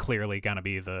clearly going to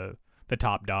be the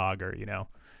top dog, or,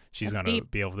 she's going to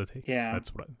be able to take. Yeah.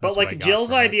 That's but like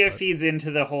Jill's idea but feeds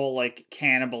into the whole like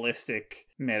cannibalistic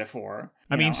metaphor.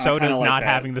 I mean, so does like not that.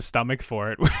 having the stomach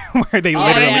for it, where they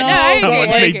literally someone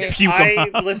make puke them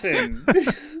up. Listen,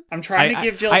 I'm trying to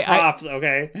give Jill props,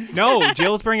 okay? No,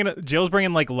 Jill's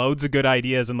bringing like loads of good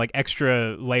ideas and like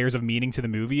extra layers of meaning to the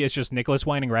movie. It's just Nicholas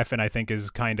Winding Refn, I think, is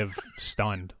kind of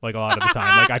stunned like a lot of the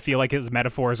time. Like I feel like his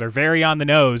metaphors are very on the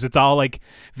nose. It's all like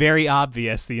very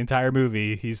obvious the entire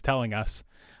movie he's telling us.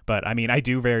 But I mean, I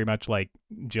do very much like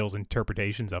Jill's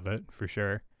interpretations of it for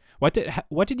sure. What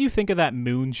did you think of that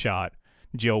moon shot,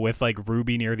 Jill, with like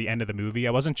Ruby near the end of the movie?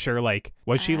 I wasn't sure, like,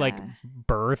 was she like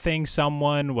birthing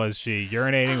someone? Was she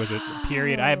urinating? Was it a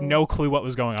period? I have no clue what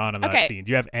was going on in that scene.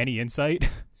 Do you have any insight?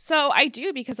 So I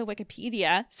do, because of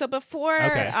Wikipedia. So before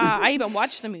I even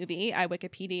watched the movie, I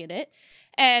Wikipedia'd it,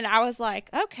 and I was like,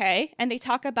 okay. And they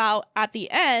talk about at the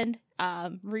end,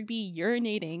 Ruby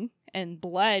urinating and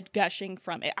blood gushing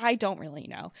from it. I don't really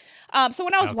know. So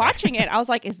when I was watching it, I was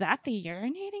like, is that the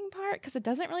urinating part? Because it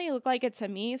doesn't really look like it to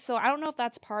me. So I don't know if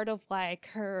that's part of like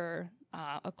her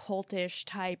occultish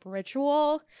type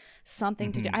ritual,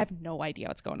 something to do. I have no idea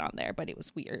what's going on there, but it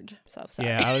was weird. So sorry.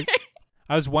 Yeah,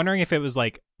 I was wondering if it was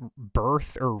like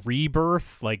birth or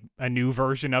rebirth, like a new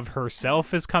version of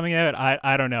herself is coming out.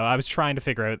 I don't know. I was trying to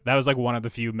figure out. That was like one of the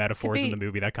few metaphors in the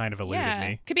movie that kind of eluded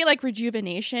me. Could be like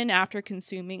rejuvenation after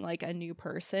consuming like a new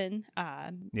person.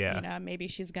 Yeah. You know, maybe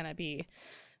she's going to be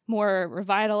more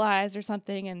revitalized or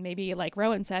something, and maybe like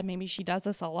Rowan said, maybe she does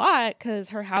this a lot because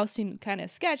her house seemed kind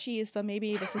of sketchy, so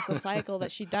maybe this is the cycle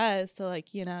that she does to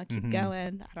like, you know, keep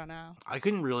going. I don't know. I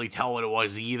couldn't really tell what it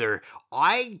was either.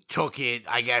 I took it,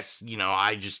 I guess, you know,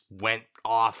 I just went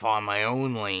off on my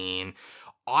own lane.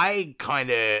 I kind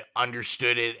of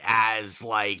understood it as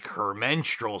like her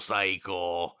menstrual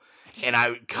cycle, and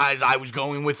because I was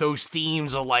going with those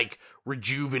themes of like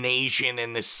rejuvenation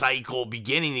and the cycle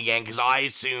beginning again, because I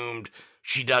assumed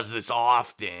she does this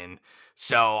often.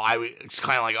 So I was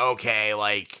kind of like, okay,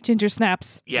 like ginger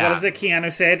snaps. Yeah. What is it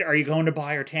Keanu said? Are you going to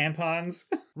buy her tampons?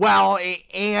 Well,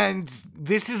 and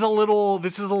this is a little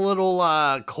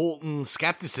Colton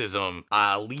skepticism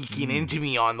leaking into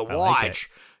me on the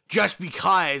watch. Just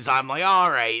because I'm like,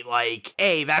 all right, like,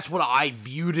 hey, that's what I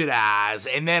viewed it as.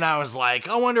 And then I was like,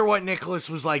 I wonder what Nicholas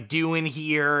was like doing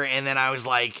here. And then I was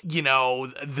like, you know,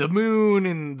 the moon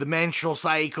and the menstrual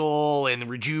cycle and the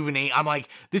rejuvenate. I'm like,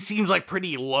 this seems like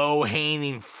pretty low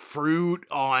hanging fruit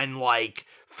on like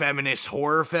feminist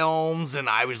horror films. And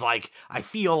I was like, I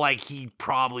feel like he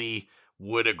probably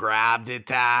would have grabbed at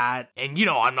that. And, you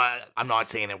know, I'm not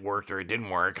saying it worked or it didn't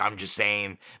work. I'm just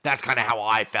saying that's kind of how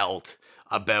I felt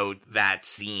about that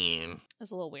scene. It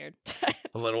was a little weird.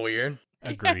 A little weird?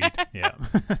 Agreed. Yeah.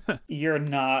 You're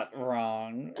not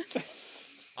wrong.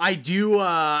 I do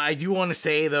want to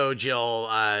say though, Jill,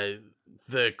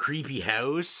 the creepy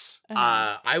house.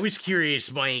 I was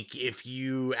curious, Mike, if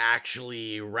you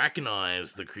actually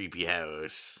recognize the creepy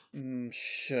house.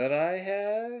 Should I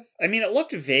have? I mean, it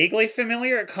looked vaguely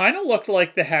familiar. It kind of looked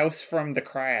like the house from The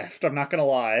Craft. I'm not gonna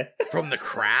lie. From The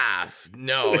Craft?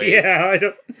 No. I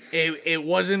don't. It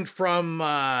wasn't from.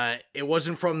 It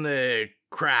wasn't from The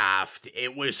Craft.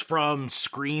 It was from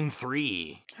Scream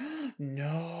 3.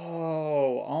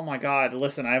 No. Oh my god.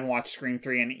 Listen, I haven't watched Scream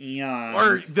 3 in eons.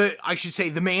 Or I should say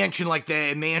the mansion, like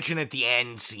the mansion at the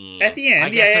end scene. At the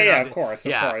end, yeah, of course.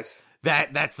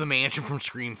 That's the mansion from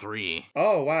Scream 3.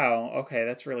 Oh, wow. Okay,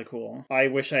 that's really cool. I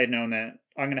wish I had known that.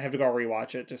 I'm gonna have to go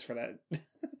rewatch it just for that.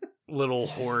 Little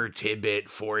horror tidbit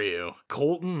for you.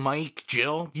 Colton, Mike,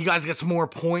 Jill, you guys got some more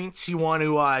points you want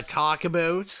to talk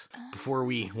about before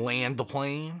we land the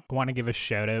plane? I want to give a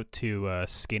shout out to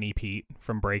Skinny Pete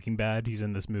from Breaking Bad. He's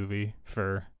in this movie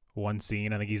for one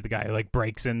scene. I think he's the guy who like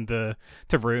breaks into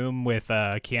room with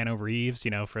Keanu Reeves,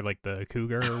 you know, for like the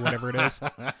cougar or whatever it is.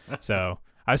 So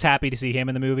I was happy to see him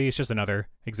in the movie. It's just another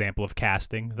example of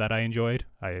casting that I enjoyed.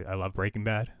 I love Breaking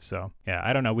Bad. So, yeah,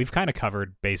 I don't know. We've kind of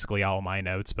covered basically all my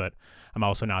notes, but I'm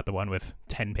also not the one with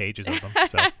 10 pages of them.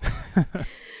 So,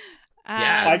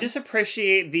 yeah. I just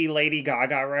appreciate the Lady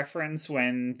Gaga reference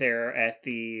when they're at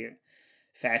the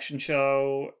fashion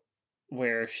show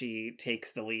where she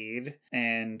takes the lead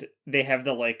and they have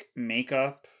the like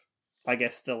makeup. I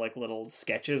guess the like little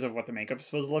sketches of what the makeup is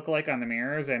supposed to look like on the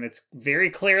mirrors, and it's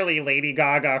very clearly Lady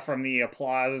Gaga from the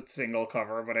Applause single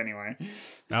cover, but anyway.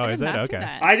 Oh, is it? Okay.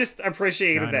 I just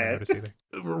appreciated that.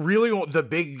 Really, the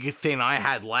big thing I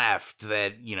had left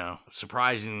that, you know,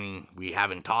 surprisingly we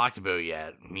haven't talked about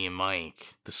yet, me and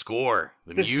Mike, the score,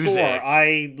 the music.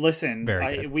 I listened.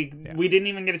 We didn't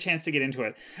even get a chance to get into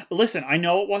it. Listen, I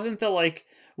know it wasn't the like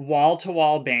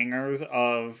wall-to-wall bangers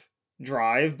of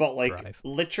Drive, but like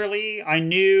literally I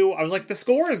was like, the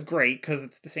score is great because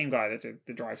it's the same guy that did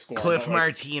the Drive score, Cliff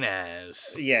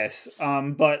Martinez. Yes,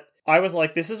 but I was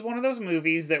like, this is one of those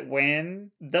movies that when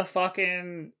the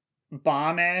fucking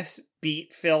bomb-ass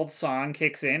beat-filled song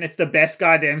kicks in, it's the best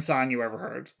goddamn song you ever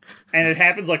heard. And it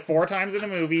happens like 4 times in the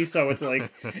movie, so it's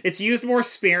like, it's used more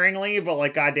sparingly, but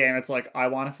like, goddamn, it's like, I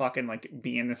want to fucking like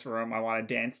be in this room. I want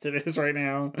to dance to this right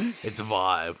now. It's a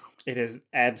vibe. It is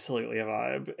absolutely a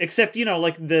vibe. Except, you know,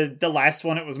 like the last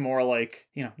one, it was more like,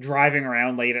 you know, driving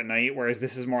around late at night, whereas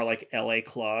this is more like LA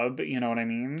club, you know what I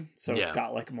mean? So It's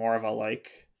got like more of a like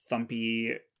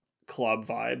thumpy club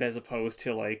vibe as opposed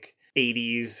to like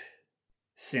 80s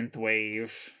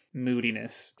synthwave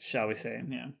moodiness, shall we say.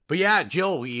 Yeah. But yeah,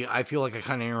 Jill, I feel like I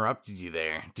kind of interrupted you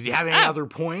there. Did you have any other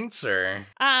points or?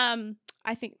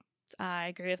 I think I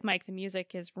agree with Mike. The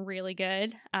music is really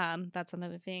good. That's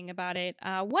another thing about it.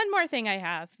 One more thing I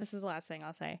have, this is the last thing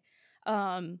I'll say,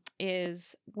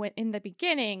 is when in the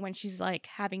beginning, when she's like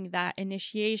having that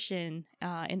initiation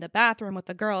in the bathroom with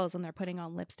the girls and they're putting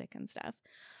on lipstick and stuff.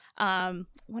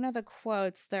 One of the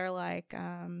quotes, they're like,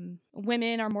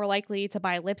 women are more likely to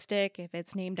buy lipstick if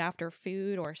it's named after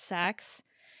food or sex.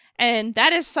 And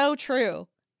that is so true.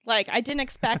 Like, I didn't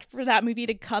expect for that movie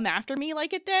to come after me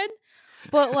like it did.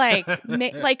 But like,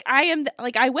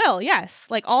 I will, yes.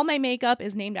 Like, all my makeup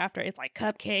is named after, it's like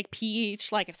cupcake,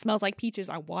 peach. Like, if it smells like peaches,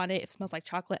 I want it. If it smells like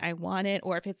chocolate, I want it.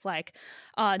 Or if it's like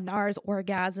NARS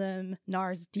orgasm,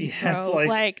 NARS deep throat. It's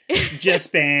like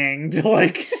just banged.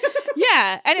 Like...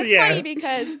 Yeah, and it's funny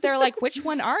because they're like, which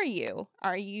one are you?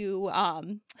 Are you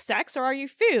sex or are you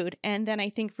food? And then I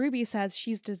think Ruby says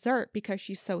she's dessert because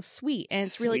she's so sweet. And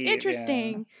it's really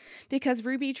interesting because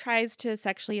Ruby tries to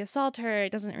sexually assault her.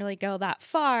 It doesn't really go that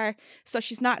far. So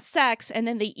she's not sex, and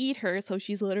then they eat her, so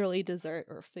she's literally dessert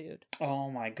or food. Oh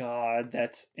my god,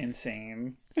 that's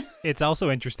insane. It's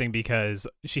also interesting because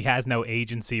she has no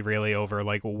agency really over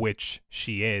like which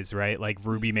she is, right? Like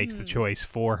Ruby makes the choice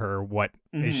for her. What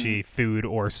is she, food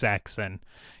or sex? And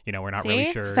you know, we're not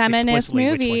really sure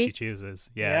explicitly which one she chooses.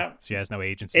 Yeah. She has no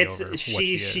agency over what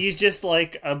she is. She's just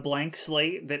like a blank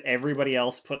slate that everybody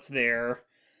else puts their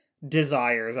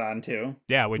desires onto.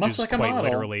 Yeah, which much is like quite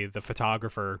literally the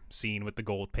photographer scene with the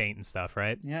gold paint and stuff,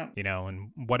 right? Yeah. You know,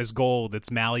 and what is gold?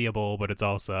 It's malleable, but it's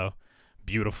also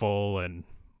beautiful and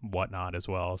whatnot as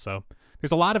well. So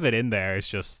there's a lot of it in there. It's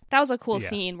just that was a cool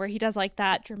scene where he does like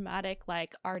that dramatic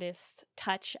like artist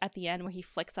touch at the end where he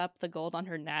flicks up the gold on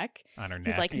her neck.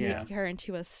 He's like making her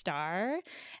into a star.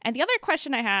 And the other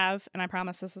question I have, and I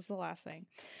promise this is the last thing,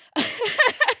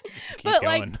 but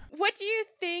like, what do you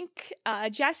think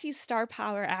Jessie's star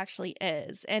power actually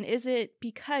is? And is it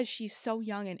because she's so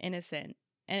young and innocent?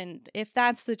 And if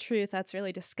that's the truth, that's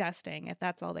really disgusting if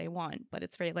that's all they want, but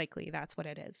it's very likely that's what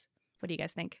it is. What do you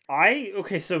guys think?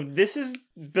 So this is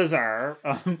bizarre.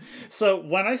 So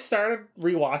when I started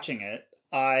rewatching it,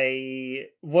 I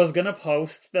was gonna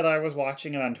post that I was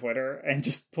watching it on Twitter and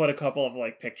just put a couple of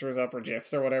like pictures up or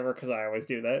GIFs or whatever, because I always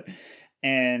do that.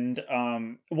 And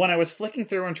when I was flicking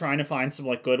through and trying to find some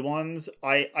like good ones,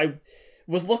 I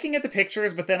was looking at the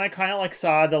pictures, but then I kind of like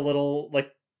saw the little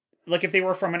like if they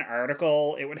were from an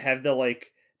article, it would have the like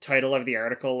title of the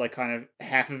article, like kind of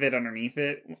half of it underneath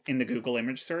it in the Google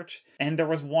image search. And there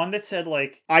was one that said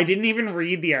like, I didn't even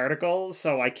read the article,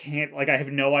 so I can't, like, I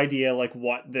have no idea like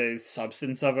what the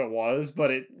substance of it was,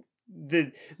 but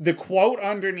the quote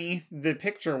underneath the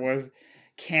picture was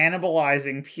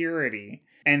cannibalizing purity.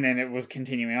 And then it was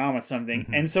continuing on with something.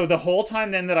 And so the whole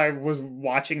time then that I was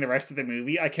watching the rest of the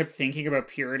movie, I kept thinking about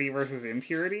purity versus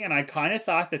impurity. And I kind of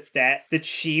thought that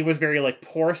she was very like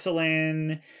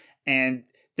porcelain, and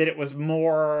that it was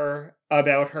more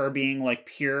about her being like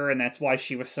pure, and that's why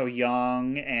she was so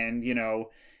young and, you know,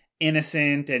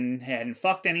 innocent and hadn't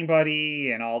fucked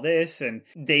anybody and all this, and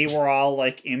they were all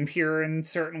like impure in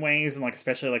certain ways, and like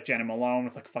especially like Jenna Malone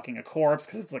with like fucking a corpse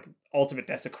because it's like ultimate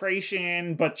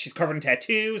desecration, but she's covered in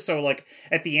tattoos, so like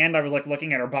at the end I was like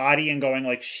looking at her body and going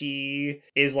like, she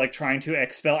is like trying to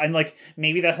expel, and like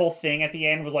maybe that whole thing at the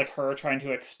end was like her trying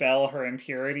to expel her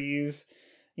impurities.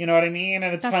 You know what I mean?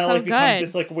 And it's kind of so like becomes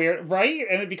this like weird, right?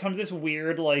 And it becomes this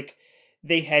weird like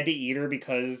they had to eat her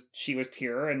because she was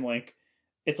pure, and like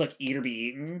it's like eat or be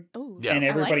eaten. Ooh, and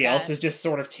everybody else is just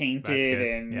sort of tainted.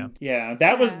 And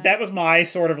that was my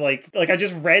sort of like I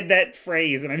just read that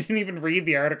phrase and I didn't even read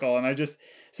the article, and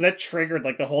so that triggered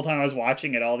like the whole time I was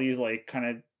watching it all these like kind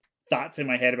of thoughts in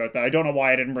my head about that. I don't know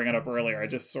why I didn't bring it up earlier. I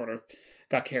just sort of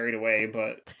got carried away,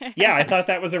 but yeah, I thought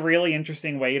that was a really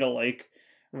interesting way to like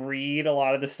read a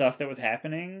lot of the stuff that was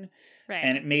happening, right?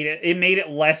 And it made it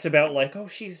less about like, oh,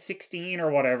 she's 16 or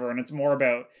whatever, and it's more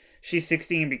about she's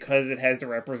 16 because it has to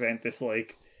represent this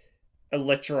like a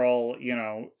literal, you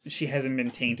know, she hasn't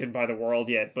been tainted by the world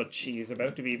yet, but she's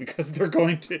about to be because they're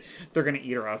going to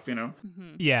eat her up, you know.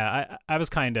 Yeah, I was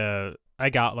kind of I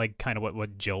got like kind of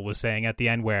what Jill was saying at the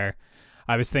end, where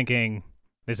I was thinking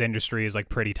this industry is like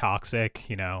pretty toxic,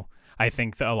 you know. I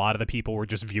think that a lot of the people were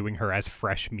just viewing her as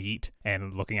fresh meat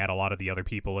and looking at a lot of the other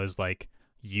people as like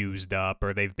used up,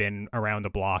 or they've been around the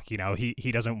block. You know,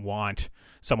 he doesn't want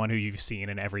someone who you've seen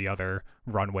in every other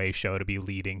runway show to be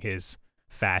leading his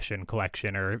fashion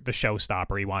collection or the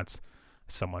showstopper. He wants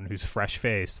someone who's fresh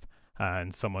faced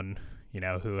and someone, you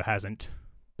know, who hasn't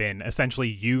been essentially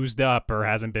used up or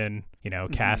hasn't been, you know,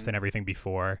 cast and everything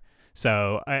before.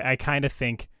 So I kind of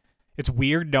think it's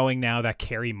weird knowing now that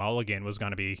Carey Mulligan was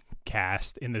going to be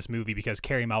cast in this movie, because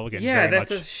Carey Mulligan very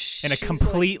much in a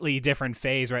completely different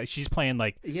phase, right? She's playing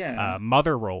like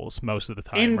mother roles most of the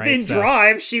time, right? In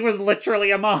Drive, she was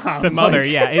literally a mom. The mother,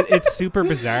 yeah. It's super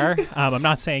bizarre. I'm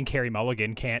not saying Carey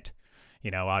Mulligan can't, you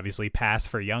know, obviously pass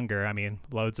for younger. I mean,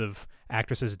 loads of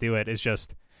actresses do it. It's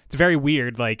just, it's very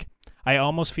weird. Like, I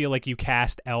almost feel like you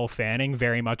cast Elle Fanning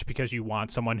very much because you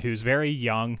want someone who's very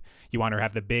young. You want her to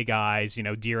have the big eyes, you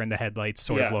know, deer in the headlights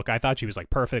sort of look. I thought she was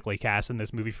like perfectly cast in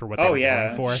this movie for what they were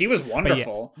going for. She was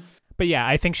wonderful. But yeah,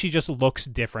 I think she just looks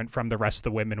different from the rest of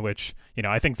the women, which, you know,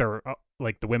 I think they're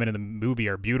like the women in the movie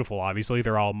are beautiful. Obviously,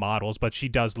 they're all models, but she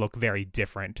does look very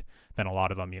different than a lot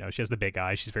of them. You know, she has the big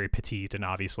eyes. She's very petite, and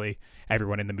obviously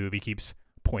everyone in the movie keeps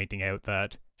pointing out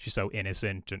that she's so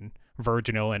innocent and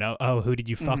virginal, and oh, who did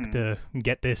you fuck to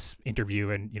get this interview?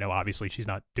 And, you know, obviously she's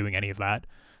not doing any of that.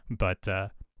 But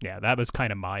yeah, that was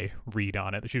kind of my read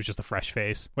on it, that she was just a fresh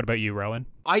face. What about you, Rowan?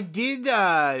 I did,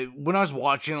 when I was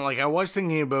watching, like, I was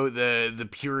thinking about the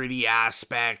purity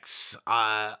aspects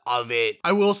of it.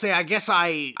 I will say, I guess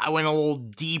I went a little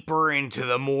deeper into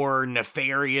the more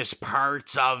nefarious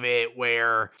parts of it,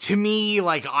 where, to me,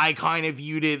 like, I kind of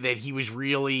viewed it that he was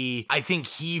really, I think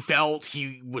he felt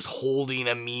he was holding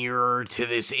a mirror to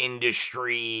this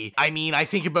industry. I mean, I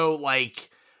think about,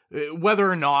 like, whether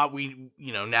or not we,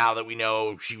 you know, now that we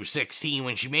know she was 16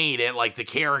 when she made it, like, the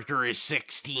character is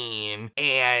 16,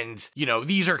 and, you know,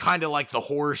 these are kind of like the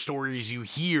horror stories you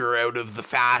hear out of the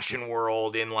fashion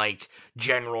world in, like,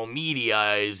 general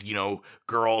media, is, you know,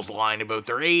 girls lying about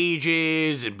their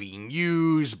ages and being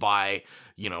used by,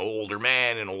 you know, older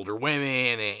men and older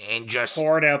women, and just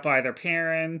poured out by their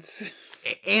parents.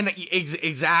 And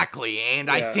exactly. And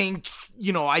I think,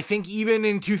 you know, I think even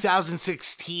in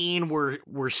 2016,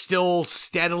 we're still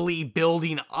steadily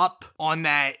building up on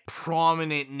that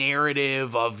prominent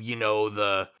narrative of, you know,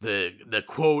 the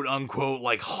quote unquote,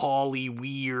 like, Holly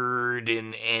weird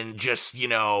and just, you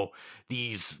know,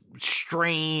 these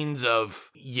strains of,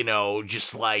 you know,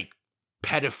 just like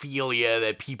pedophilia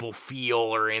that people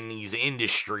feel are in these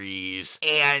industries.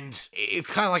 And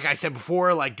it's kind of like I said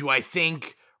before, like, do I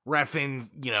think Refn,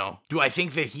 you know, do I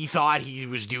think that he thought he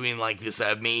was doing, like, this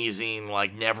amazing,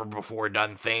 like, never before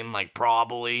done thing? Like,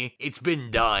 probably. It's been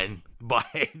done, but,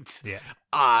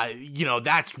 you know,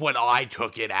 that's what I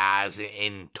took it as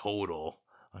in total.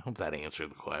 I hope that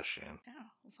answered the question. Yeah,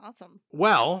 that's awesome.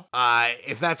 Well,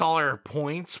 if that's all our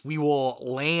points, we will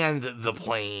land the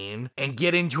plane and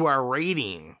get into our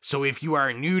rating. So if you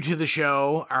are new to the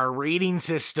show, our rating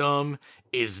system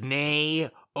is nay,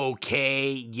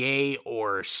 okay, yay,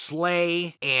 or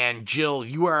slay. And Jill,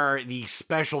 you are the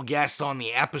special guest on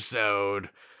the episode,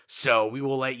 so we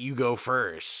will let you go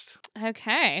first.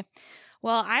 Okay.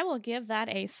 Well, I will give that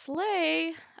a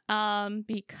slay,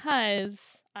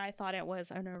 because I thought it was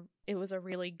a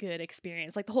really good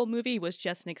experience. Like, the whole movie was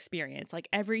just an experience. Like,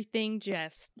 everything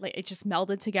just, like, it just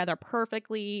melded together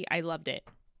perfectly. I loved it.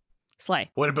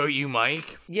 Slay. What about you,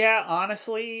 Mike? Yeah,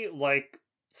 honestly, like,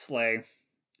 slay.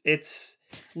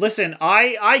 Listen,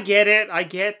 I get it. I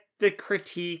get the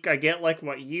critique. I get, like,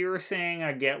 what you're saying.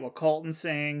 I get what Colton's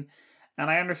saying. And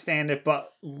I understand it.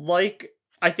 But, like,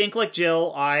 I think, like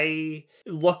Jill, I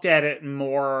looked at it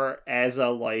more as a,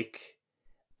 like,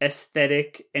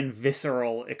 aesthetic and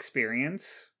visceral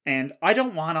experience. And I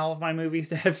don't want all of my movies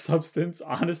to have substance,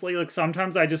 honestly. Like,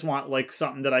 sometimes I just want, like,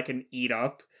 something that I can eat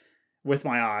up with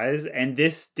my eyes. And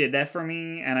this did that for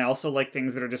me. And I also like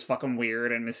things that are just fucking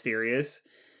weird and mysterious.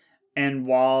 And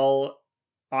while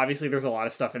obviously there's a lot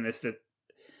of stuff in this that,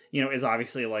 you know, is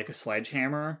obviously like a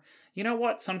sledgehammer, you know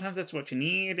what? Sometimes that's what you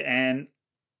need. And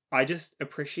I just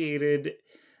appreciated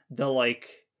the, like,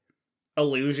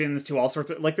 allusions to all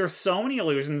sorts of, like, there's so many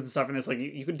allusions and stuff in this. Like,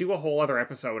 you could do a whole other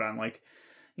episode on, like,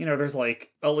 you know, there's,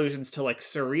 like, allusions to, like,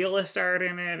 surrealist art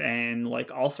in it and,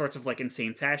 like, all sorts of, like,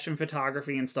 insane fashion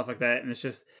photography and stuff like that. And it's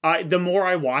just, the more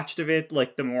I watched of it,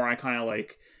 like, the more I kind of,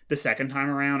 like, the second time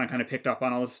around, I kind of picked up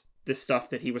on all this stuff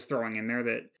that he was throwing in there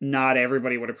that not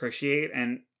everybody would appreciate.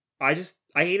 And I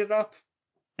ate it up.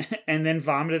 and then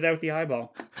vomited out the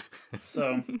eyeball.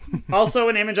 So, also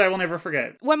an image I will never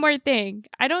forget. One more thing.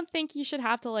 I don't think you should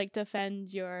have to like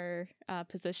defend your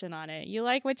position on it. You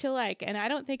like what you like, and I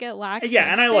don't think it lacks substance.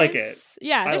 And I like it.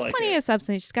 Yeah, there's like plenty of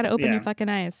substance. You just got to open your fucking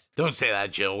eyes. Don't say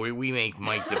that, Jill. We make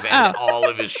Mike defend all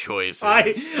of his choices.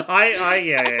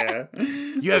 Yeah.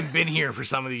 You haven't been here for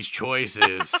some of these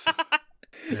choices.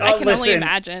 I can only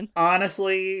imagine.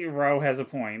 Honestly, Ro has a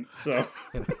point. So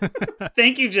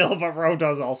thank you, Jill, but Ro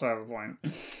does also have a point.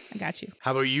 I got you.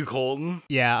 How about you, Colton?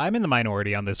 Yeah, I'm in the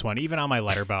minority on this one. Even on my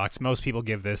letterbox, most people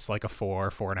give this like a 4,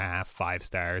 4.5, 5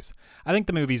 stars. I think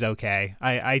the movie's okay.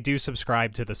 I do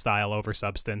subscribe to the style over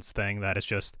substance thing. That is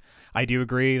just, I do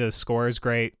agree. The score is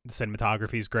great. The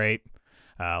cinematography is great.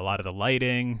 A lot of the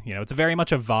lighting, it's very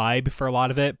much a vibe for a lot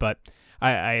of it, but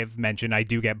I have mentioned I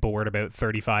do get bored about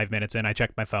 35 minutes in. I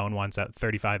checked my phone once at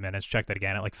 35 minutes, checked it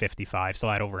again at like 55, still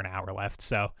had over an hour left.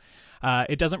 So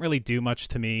it doesn't really do much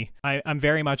to me. I'm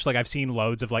very much like, I've seen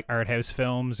loads of like art house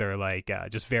films or like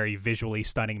just very visually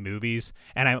stunning movies,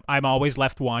 and I'm always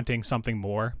left wanting something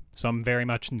more. So I'm very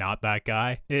much not that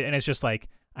guy. And it's just like,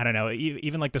 I don't know,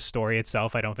 even like the story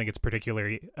itself, I don't think it's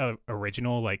particularly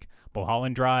original. Like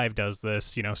Mulholland Drive does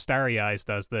this, Starry Eyes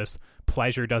does this,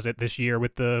 Pleasure does it this year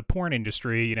with the porn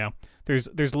industry.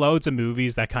 There's loads of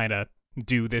movies that kind of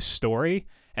do this story,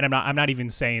 and I'm not even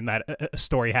saying that a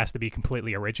story has to be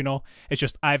completely original. It's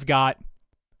just I've got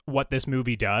what this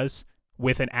movie does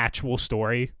with an actual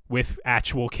story, with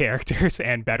actual characters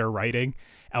and better writing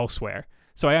elsewhere.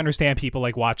 So I understand people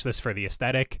like watch this for the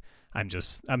aesthetic.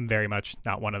 I'm very much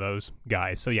not one of those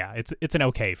guys. So yeah, it's an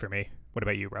okay for me. What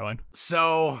about you, Rowan?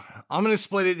 So I'm going to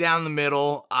split it down the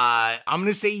middle. I'm going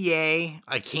to say yay.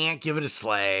 I can't give it a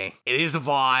slay. It is a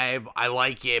vibe. I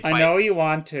like it. I know you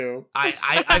want to.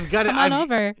 I've got to. Come on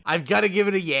over. I've got to give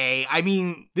it a yay. I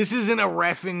mean, this isn't a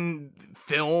reffing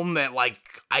film that like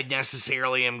I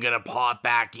necessarily am going to pop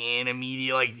back in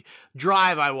immediately. Like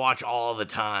Drive, I watch all the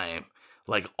time.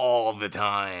 Like all the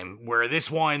time. Where this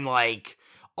one, like,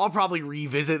 I'll probably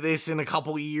revisit this in a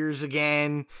couple years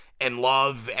again and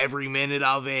love every minute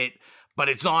of it, but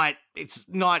it's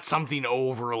not something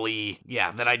overly,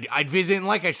 that I'd visit. And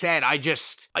like I said,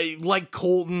 I like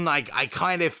Colton,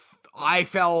 I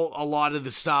felt a lot of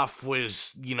the stuff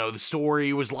was, the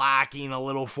story was lacking a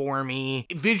little for me.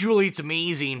 Visually, it's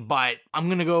amazing, but I'm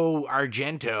going to go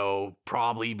Argento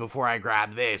probably before I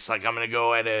grab this. Like, I'm going to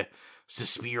go at a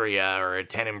Suspiria or a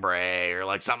Tenebrae or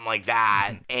like something like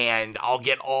that, and I'll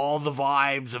get all the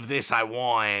vibes of this I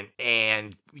want,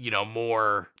 and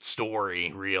more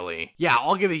story, really. Yeah,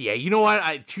 I'll give it a yay. You know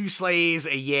what? 2 slays,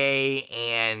 a yay,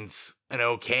 and an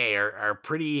okay are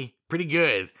pretty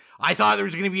good. I thought there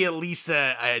was going to be at least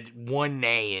a 1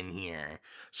 nay in here,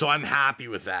 so I'm happy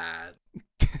with that.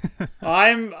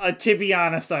 I'm to be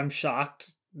honest, I'm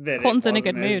shocked that Colton's in a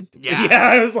good mood. Yeah,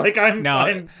 I was like,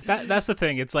 that's the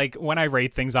thing. It's like when I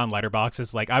rate things on Letterboxd,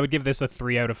 it's like I would give this a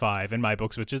 3 out of 5 in my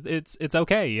books, which is it's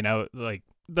okay, like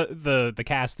the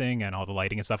casting and all the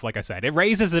lighting and stuff. Like I said, it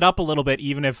raises it up a little bit,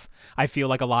 even if I feel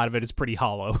like a lot of it is pretty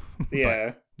hollow.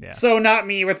 Yeah. Yeah. So not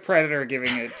me with Predator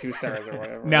giving it 2 stars or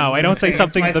whatever. No, I don't say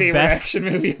something's the best action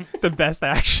movie. The best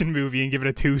action movie and give it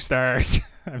a 2 stars.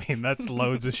 I mean, that's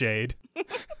loads of shade.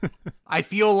 I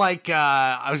feel like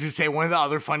I was gonna say one of the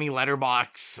other funny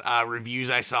Letterboxd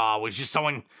reviews I saw was just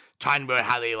someone talking about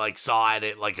how they like saw it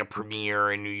at like a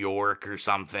premiere in New York or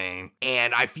something,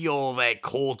 and I feel that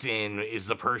Colton is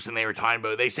the person they were talking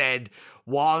about. They said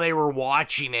while they were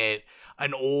watching it,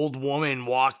 an old woman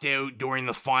walked out during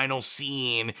the final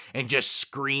scene and just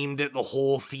screamed at the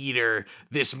whole theater,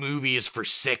 "This movie is for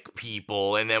sick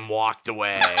people," and then walked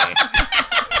away.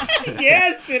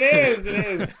 Yes, it is. It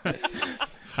is.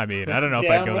 I mean, I don't know if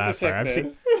I'd go that far.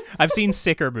 I've seen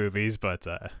sicker movies, but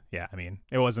yeah, I mean,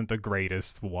 it wasn't the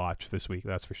greatest watch this week,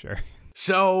 that's for sure.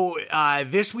 So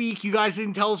this week, you guys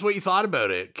didn't tell us what you thought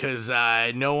about it, because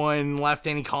no one left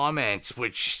any comments,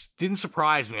 which didn't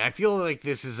surprise me. I feel like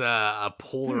this is a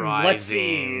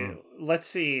polarizing... Let's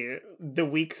see. The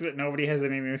weeks that nobody has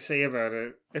anything to say about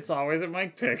it, it's always a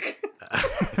Mike pick.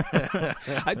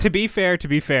 To be fair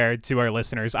to our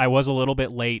listeners, I was a little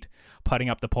bit late putting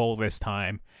up the poll this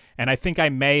time, and I think I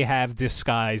may have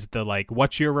disguised the like,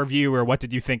 what's your review or what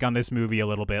did you think on this movie a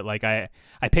little bit. Like I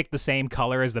picked the same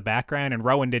color as the background, and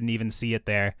Rowan didn't even see it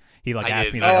there. He like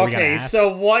asked me, like, are we gonna ask? So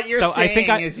what you're saying I think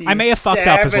is I may have fucked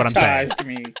up is what I'm saying.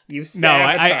 Me. You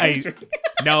sabotaged me.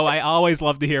 No, I always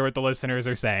love to hear what the listeners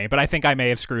are saying, but I think I may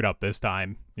have screwed up this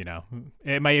time.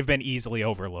 It may have been easily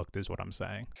overlooked is what I'm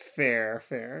saying. Fair.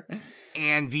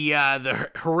 And the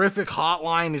horrific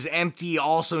hotline is empty,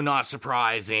 also not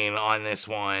surprising on this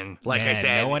one. Like Man, I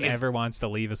said, no one ever wants to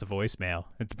leave us a voicemail.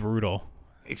 It's brutal.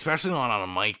 Especially not on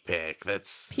a mic pick.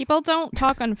 People don't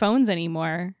talk on phones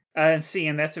anymore. And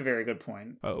that's a very good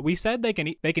point. We said they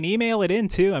can email it in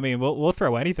too. I mean, we'll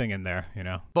throw anything in there, you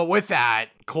know. But with that,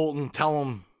 Colton, tell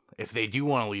them if they do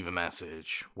want to leave a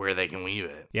message, where they can leave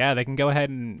it. Yeah, they can go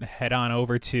ahead and head on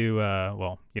over to,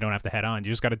 well, you don't have to head on. You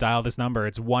just got to dial this number.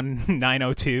 It's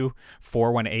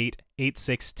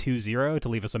 1-902-418-8620 to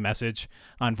leave us a message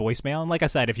on voicemail. And like I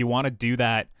said, if you want to do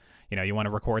that, you know, you want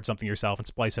to record something yourself and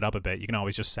splice it up a bit, you can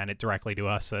always just send it directly to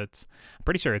us. I'm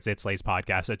pretty sure it's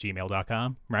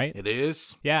itslays.podcast@gmail.com, right? It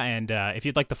is. Yeah, and if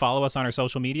you'd like to follow us on our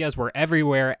social medias, we're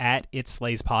everywhere at It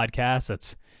Slays Podcast.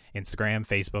 That's Instagram,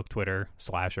 Facebook, Twitter,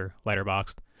 Slasher,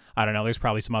 Letterboxd. I don't know, there's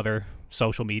probably some other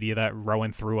social media that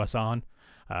Rowan threw us on.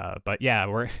 But yeah,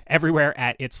 we're everywhere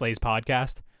at It Slays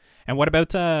Podcast. And what about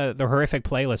the horrific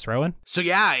playlist, Rowan? So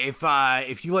yeah, if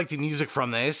you like the music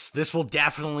from this will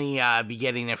definitely be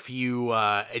getting a few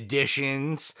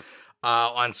additions.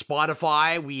 On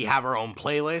Spotify, we have our own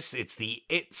playlist. It's the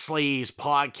It Slays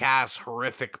Podcast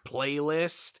Horrific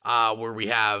Playlist, where we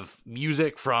have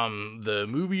music from the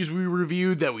movies we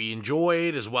reviewed that we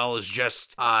enjoyed, as well as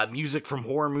just music from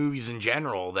horror movies in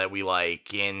general that we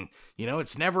like. And, you know,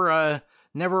 it's never a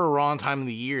wrong time of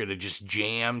the year to just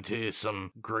jam to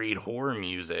some great horror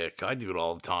music. I do it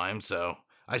all the time, so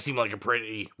I seem like a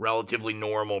pretty relatively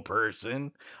normal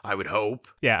person, I would hope.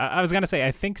 Yeah, I was going to say,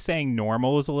 I think saying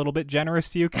normal is a little bit generous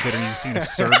to you, considering you've seen a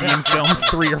Serbian film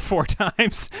 3 or 4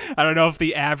 times. I don't know if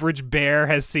the average bear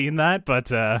has seen that,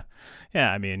 but yeah,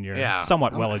 I mean, you're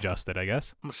somewhat well-adjusted, I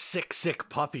guess. I'm a sick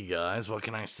puppy, guys. What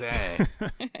can I say?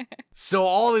 So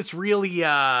all that's really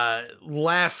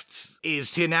left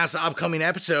is to announce the upcoming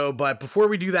episode. But before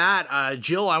we do that,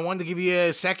 Jill, I wanted to give you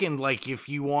a second. Like, if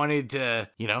you wanted to,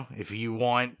 you know, if you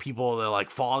want people to, like,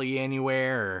 follow you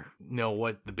anywhere or know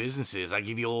what the business is, I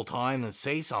give you a little time to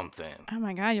say something. Oh,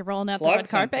 my God. You're rolling out the red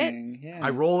carpet? Yeah. I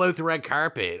roll out the red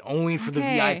carpet only for the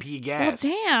VIP guests.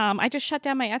 Well, damn. I just shut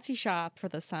down my Etsy shop for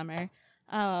the summer.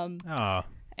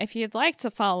 If you'd like to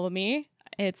follow me,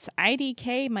 it's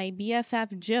IDK my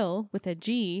BFF Jill with a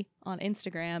G on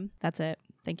Instagram. That's it.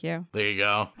 Thank you. There you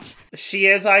go. She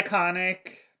is iconic,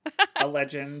 a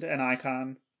legend, an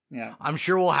icon. Yeah, I'm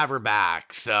sure we'll have her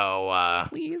back. So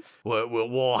please,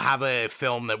 we'll have a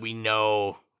film that we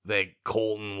know that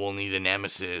Colton will need a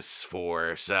nemesis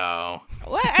for. So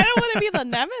what? I don't want to be the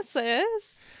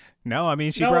nemesis. No, I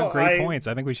mean, she brought great points.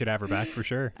 I think we should have her back for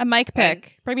sure. A mic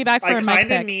pick. Bring me back for a mic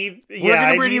pick. We're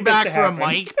going to bring you back for a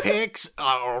mic pick,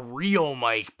 a real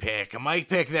mic pick. A mic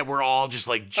pick that we're all just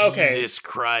like, Jesus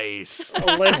Christ.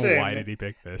 Listen. Why did he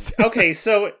pick this? Okay,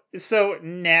 so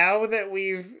now that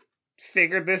we've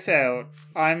figured this out,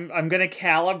 I'm going to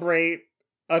calibrate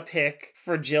a pick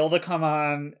for Jill to come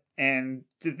on and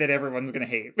that everyone's gonna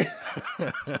hate.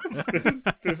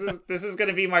 This is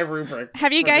gonna be my rubric.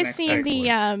 Have you guys seen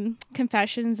the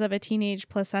Confessions of a Teenage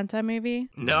Placenta movie?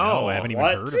 No, I haven't even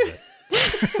heard of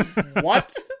it.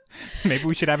 What? Maybe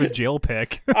we should have a Jill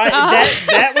pick.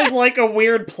 That was like a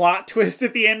weird plot twist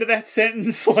at the end of that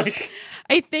sentence. Like,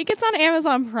 I think it's on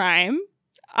Amazon Prime.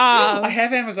 I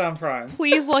have Amazon Prime.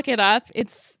 Please look it up.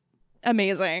 It's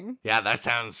amazing. Yeah, that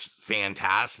sounds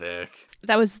fantastic.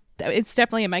 It's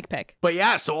definitely a mic pick. But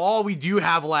yeah, so all we do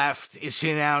have left is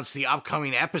to announce the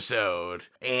upcoming episode.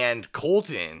 And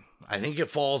Colton, I think it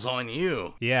falls on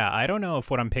you. Yeah, I don't know if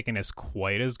what I'm picking is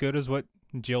quite as good as what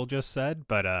Jill just said,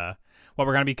 but what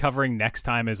we're going to be covering next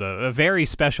time is a very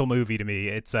special movie to me.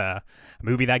 It's a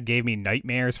movie that gave me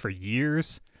nightmares for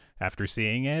years after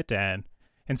seeing it, and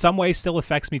in some ways still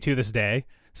affects me to this day.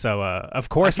 So, of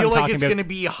course, I feel like it's going to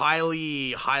be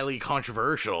highly, highly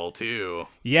controversial, too.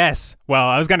 Yes. Well,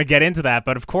 I was going to get into that,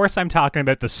 but of course I'm talking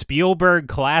about the Spielberg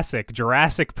classic,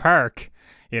 Jurassic Park.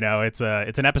 You know, it's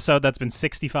an episode that's been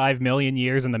 65 million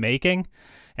years in the making,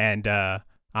 and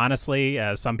honestly,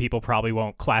 some people probably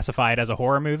won't classify it as a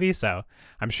horror movie, so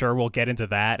I'm sure we'll get into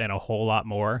that and a whole lot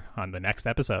more on the next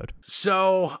episode.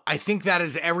 So I think that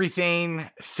is everything.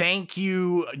 Thank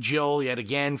you, Jill, yet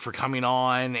again for coming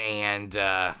on and,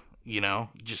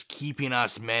 just keeping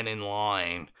us men in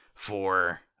line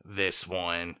for this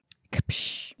one.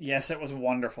 Yes, it was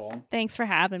wonderful. Thanks for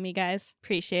having me, guys.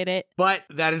 Appreciate it. But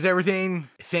that is everything.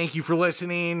 Thank you for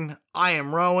listening. I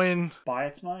am Rowan. Bye,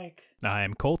 it's Mike. I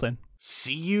am Colton.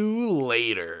 See you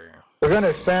later. We're going to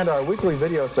expand our weekly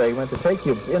video segment to take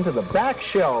you into the back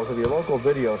shelves of your local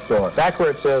video store. Back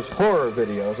where it says horror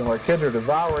videos and where kids are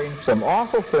devouring some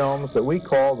awful films that we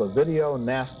call the video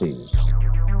nasties.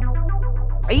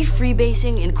 Are you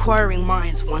freebasing? Inquiring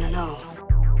minds want to know.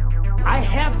 I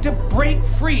have to break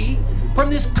free from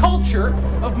this culture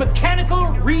of mechanical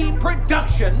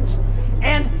reproductions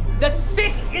and the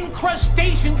thick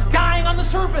incrustations dying on the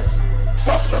surface.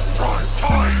 Fuck the prime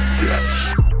time,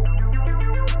 bitch!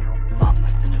 On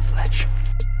with the new Fletch.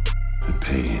 The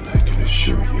pain, I can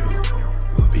assure you,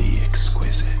 will be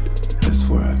exquisite. As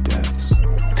for our deaths,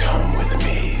 come with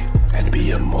me and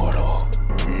be immortal.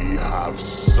 We have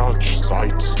such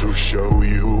sights to show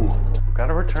you.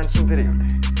 Gotta return some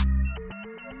videotapes.